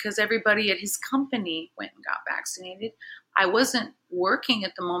vaccinated because everybody at his company went and got vaccinated. I wasn't working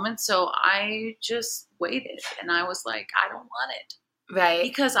at the moment, so I just waited. And I was like, I don't want it. Right.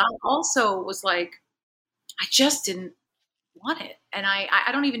 Because I also was like, I just didn't want it. And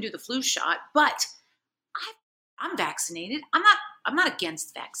I don't even do the flu shot, but I'm vaccinated. I'm not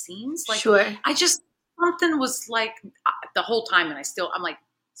against vaccines. Like, sure. I just, something was like the whole time. And I'm like,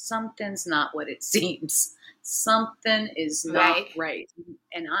 something's not what it seems. Something is not right.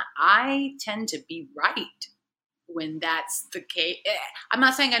 And I tend to be right when that's the case. I'm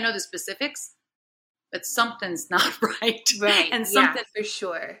not saying I know the specifics, but something's not right. Right. And something for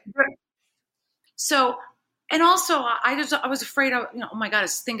sure. So, and also I was afraid of, oh my God,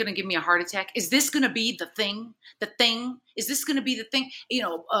 is this thing going to give me a heart attack? Is this going to be the thing? Is this going to be the thing?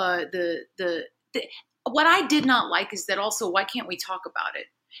 What I did not like is that also, why can't we talk about it?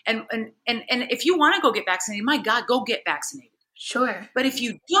 And if you want to go get vaccinated, my God, go get vaccinated. Sure. But if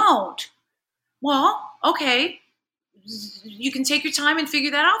you don't, well, okay, you can take your time and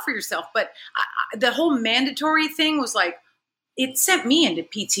figure that out for yourself. But the whole mandatory thing was like, it sent me into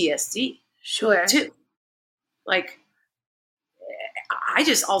PTSD. Sure. Too. Like, I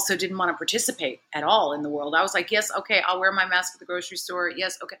just also didn't want to participate at all in the world. I was like, yes, okay, I'll wear my mask at the grocery store.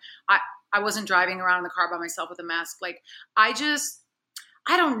 Yes, okay. I wasn't driving around in the car by myself with a mask. Like, I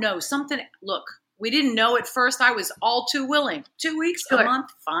don't know, something. Look, we didn't know at first. I was all too willing. 2 weeks, Sure. a month,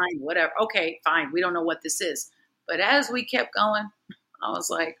 fine, whatever. Okay, fine. We don't know what this is. But as we kept going, I was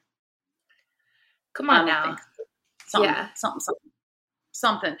like, Come I on don't now. think something, Yeah.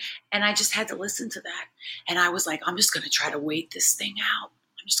 something. And I just had to listen to that. And I was like, I'm just going to try to wait this thing out.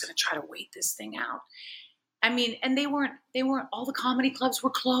 I'm just going to try to wait this thing out. I mean, and they weren't, all the comedy clubs were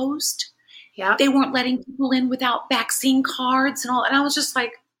closed. Yeah. They weren't letting people in without vaccine cards and all. And I was just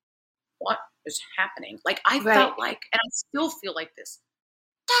like, what is happening? Like, I felt like, and I still feel like this.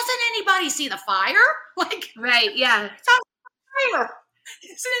 Doesn't anybody see the fire? Like, Right. Yeah. it's on fire.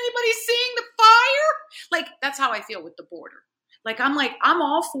 Isn't anybody seeing the fire? Like, that's how I feel with the border. Like, I'm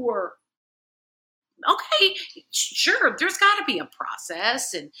all for, okay, sure, there's got to be a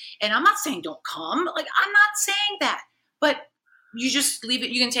process. And I'm not saying don't come. Like, I'm not saying that. But you just leave it.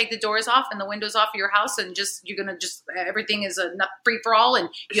 You can take the doors off and the windows off of your house and you're going to everything is a free for all and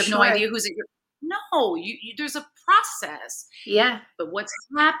you have no idea who's at your, no, there's a process. Yeah. But what's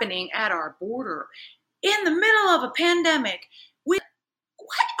happening at our border in the middle of a pandemic,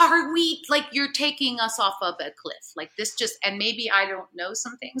 what are we, like, you're taking us off of a cliff. Like, this just, and maybe I don't know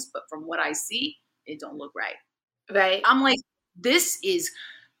some things, but from what I see, it don't look right. Right. I'm like, this is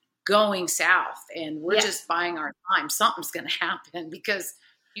going south and we're just buying our time. Something's going to happen because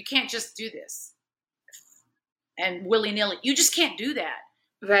you can't just do this and willy-nilly. You just can't do that.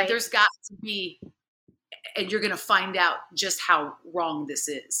 Right. There's got to be, and you're going to find out just how wrong this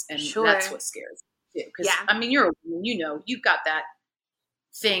is. And that's what scares me. Because, I mean, you're a woman, you've got that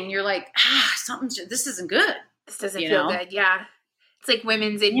thing. You're like, this isn't good. This doesn't feel good. Yeah. It's like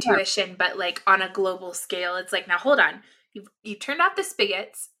women's intuition, but like on a global scale. It's like, now hold on. You turned off the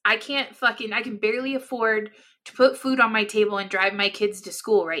spigots. I can barely afford to put food on my table and drive my kids to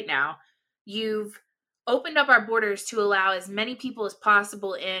school right now. You've opened up our borders to allow as many people as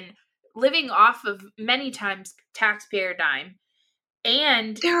possible in, living off of many times taxpayer dime.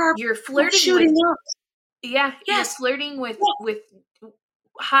 And you're flirting with, you're flirting with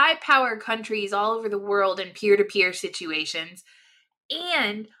high power countries all over the world in peer-to-peer situations.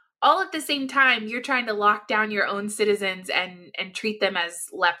 And all at the same time, you're trying to lock down your own citizens and treat them as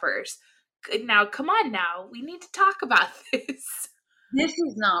lepers. Now, come on now. We need to talk about this. This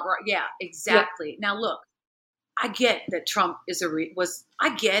is not right. Yeah, exactly. Yeah. Now, look, I get that Trump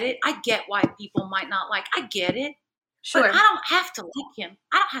I get it. I get why people might not like. I get it. Sure. But I don't have to like him.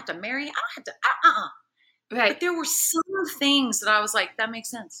 I don't have to marry him. I don't have to, Right. But there were some things that I was like, that makes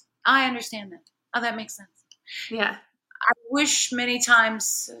sense. I understand that. Oh, that makes sense. Yeah. I wish many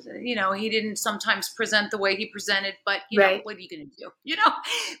times, he didn't sometimes present the way he presented, but you know, what are you going to do?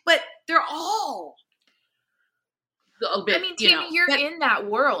 But they're all a bit, I mean, Tammy, you're in that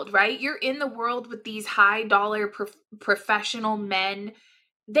world, right? You're in the world with these high dollar professional men.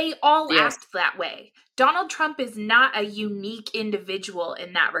 They all act that way. Donald Trump is not a unique individual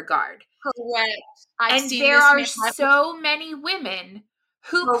in that regard. Correct. There are so many women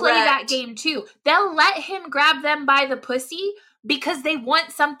who play that game too. They'll let him grab them by the pussy because they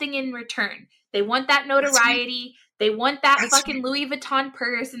want something in return. They want that notoriety. They want that fucking Louis Vuitton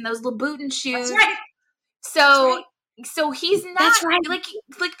purse and those Louboutin shoes. So he's not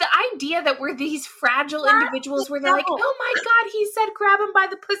like the idea that we're these fragile individuals where they're like, oh my God, he said grab him by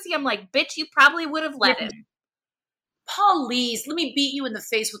the pussy. I'm like, bitch, you probably would have let him. Please, let me beat you in the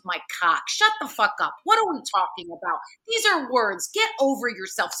face with my cock. Shut the fuck up. What are we talking about? These are words. Get over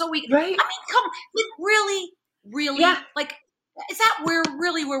yourself. So I mean, come, really, like, is that where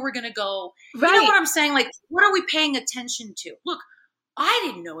we're going to go? Right. You know what I'm saying? Like, what are we paying attention to? Look, I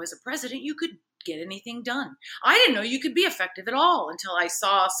didn't know as a president you could get anything done. I didn't know you could be effective at all until I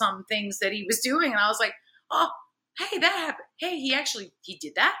saw some things that he was doing. And I was like, oh, hey, that happened. Hey, he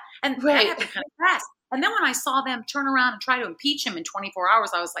did that. And that happened kind of fast. And then when I saw them turn around and try to impeach him in 24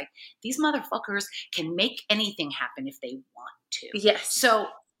 hours, I was like, these motherfuckers can make anything happen if they want to. Yes. So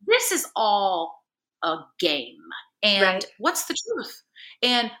this is all a game. And what's the truth?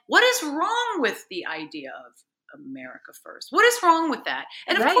 And what is wrong with the idea of America first? What is wrong with that?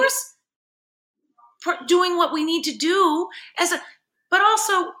 And of course, doing what we need to do but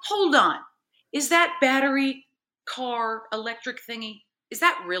also, hold on. Is that battery car electric thingy, is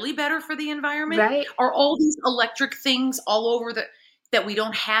that really better for the environment? Right. Are all these electric things all over that we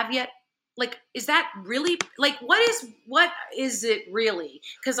don't have yet? Like, is that really, like, what is it really?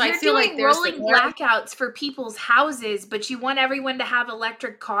 Because I feel like there's rolling blackouts for people's houses, but you want everyone to have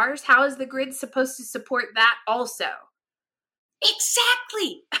electric cars. How is the grid supposed to support that also?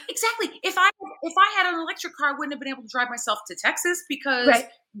 Exactly. If I had an electric car, I wouldn't have been able to drive myself to Texas because Right.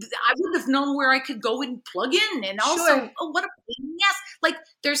 I wouldn't have known where I could go and plug in. And also, Sure. oh, what a pain. Yes, like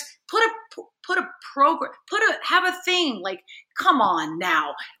there's put a program, have a thing. Like, come on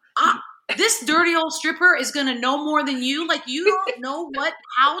now. This dirty old stripper is going to know more than you. Like, you don't know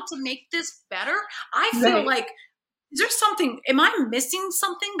how to make this better. I feel Right. like, is there something? Am I missing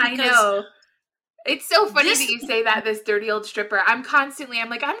something? I know. It's so funny that you say that, this dirty old stripper. I'm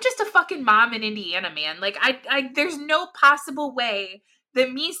like, I'm just a fucking mom in Indiana, man. Like, I there's no possible way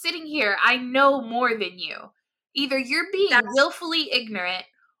that me sitting here, I know more than you. Either you're being willfully ignorant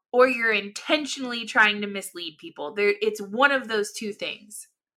or you're intentionally trying to mislead people. It's one of those two things.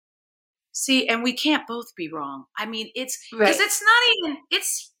 See, and we can't both be wrong. I mean, it's because Right. it's not even,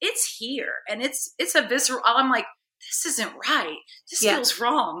 it's here and it's a visceral, I'm like, this isn't right. This Yeah. feels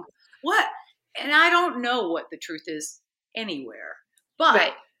wrong. What? And I don't know what the truth is anywhere, but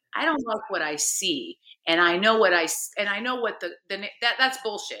Right. I don't like what I see. And I know what that's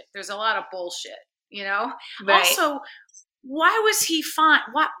bullshit. There's a lot of bullshit, you know? Right. Also, why was he fine?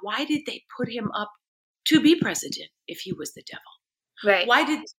 Why did they put him up to be president if he was the devil? Right. Why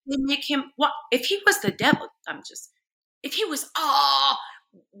did they make him? What if he was the devil? If he was,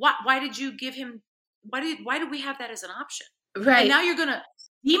 why did you give him? Why did we have that as an option? Right. And now you're gonna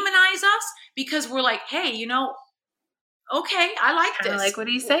demonize us because we're like, hey, okay, I like this. I like what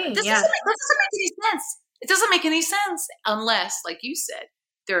he's saying. This Yeah. doesn't make any sense. It doesn't make any sense unless, like you said,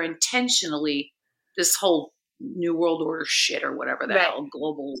 they're intentionally this whole New World Order shit or whatever the Right. hell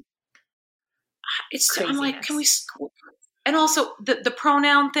global. I'm Craziness. like, can we? And also the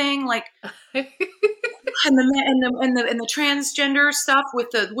pronoun thing, like, and the transgender stuff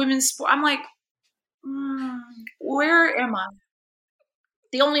with the women's sport. I'm like, where am I?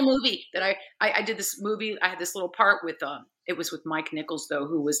 The only movie that I did this movie, I had this little part with it was with Mike Nichols though,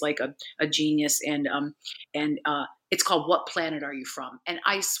 who was like a genius, and it's called What Planet Are You From? And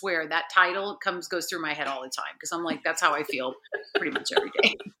I swear that title goes through my head all the time because I'm like, that's how I feel pretty much every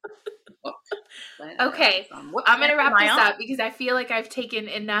day. Okay, I'm going to wrap this up because I feel like I've taken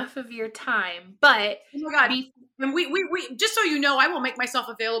enough of your time. But oh my God, and we just so you know, I will make myself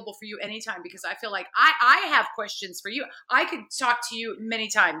available for you anytime because I feel like I have questions for you. I could talk to you many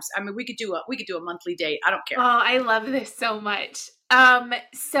times. I mean, we could do a monthly date. I don't care. Oh, I love this so much.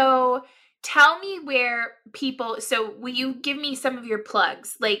 So tell me where people. So will you give me some of your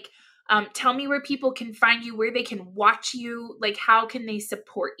plugs? Like, tell me where people can find you, where they can watch you. Like, how can they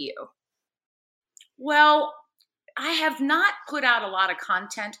support you? Well, I have not put out a lot of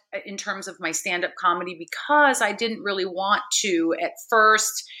content in terms of my stand-up comedy because I didn't really want to at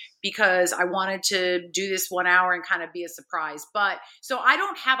first because I wanted to do this 1 hour and kind of be a surprise. But so I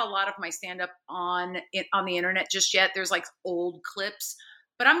don't have a lot of my stand-up on the internet just yet. There's like old clips,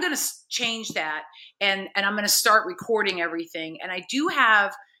 but I'm going to change that and I'm going to start recording everything. And I do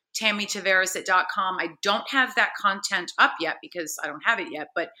have TammyTavares.com. I don't have that content up yet because I don't have it yet,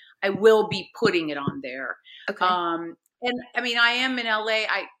 but I will be putting it on there. Okay. And I mean, I am in LA.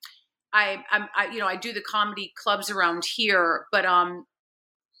 I do the comedy clubs around here, but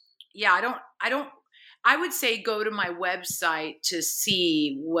yeah, I would say go to my website to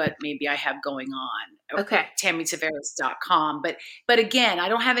see what maybe I have going on. Okay. TammyTavares.com. But again, I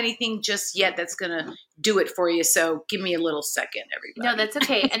don't have anything just yet that's going to do it for you. So give me a little second, everybody. No, that's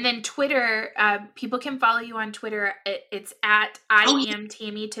okay. And then Twitter, people can follow you on Twitter. It's at I am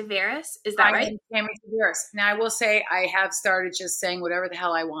Tammy Tavares. Is that right? I am Tammy Tavares. Now I will say I have started just saying whatever the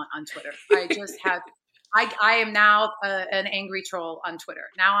hell I want on Twitter. I just have. I am now an angry troll on Twitter.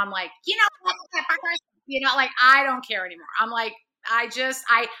 Now I'm like, like I don't care anymore. I'm like, I'm going to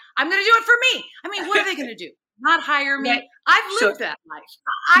do it for me. I mean, what are they going to do? Not hire me? Right. I've lived that life.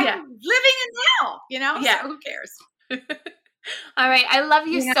 I'm living in hell, Yeah. So who cares? All right. I love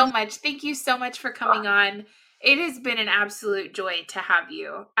you so much. Thank you so much for coming on. It has been an absolute joy to have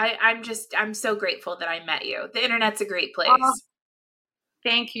you. I'm so grateful that I met you. The internet's a great place.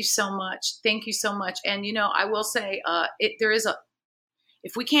 Thank you so much. Thank you so much. And, I will say,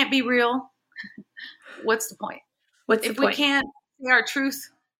 if we can't be real, what's the point? If we can't say our truth,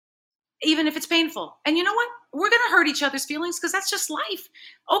 even if it's painful, and you know what? We're going to hurt each other's feelings because that's just life.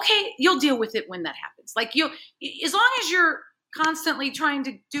 Okay. You'll deal with it when that happens. Like as long as you're constantly trying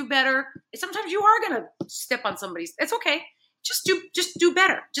to do better, sometimes you are going to step on somebody's, it's okay. just do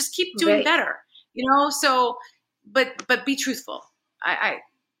better. Just keep doing better. So, but be truthful. I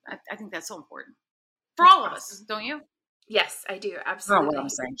think that's so important for all of us, don't you? Yes, I do. Absolutely. What I'm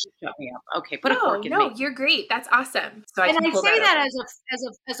saying. Shut me up. Okay, put a cork in me. No, you're great. That's awesome. So I say that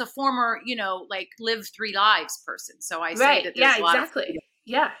as a former, like live 3 lives person. So I say that there's a lot exactly. of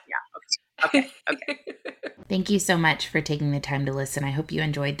Yeah. Okay. Thank you so much for taking the time to listen. I hope you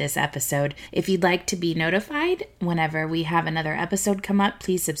enjoyed this episode. If you'd like to be notified whenever we have another episode come up,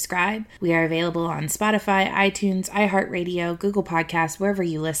 please subscribe. We are available on Spotify, iTunes, iHeartRadio, Google Podcasts, wherever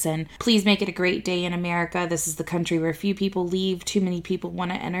you listen. Please make it a great day in America. This is the country where few people leave, too many people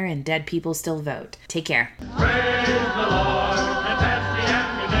want to enter, and dead people still vote. Take care. Praise the Lord, and pass the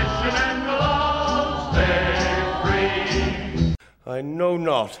ammunition, and we'll all stay free. I know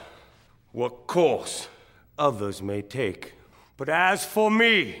not what course others may take, but as for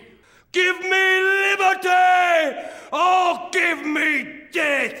me, give me liberty or give me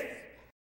death!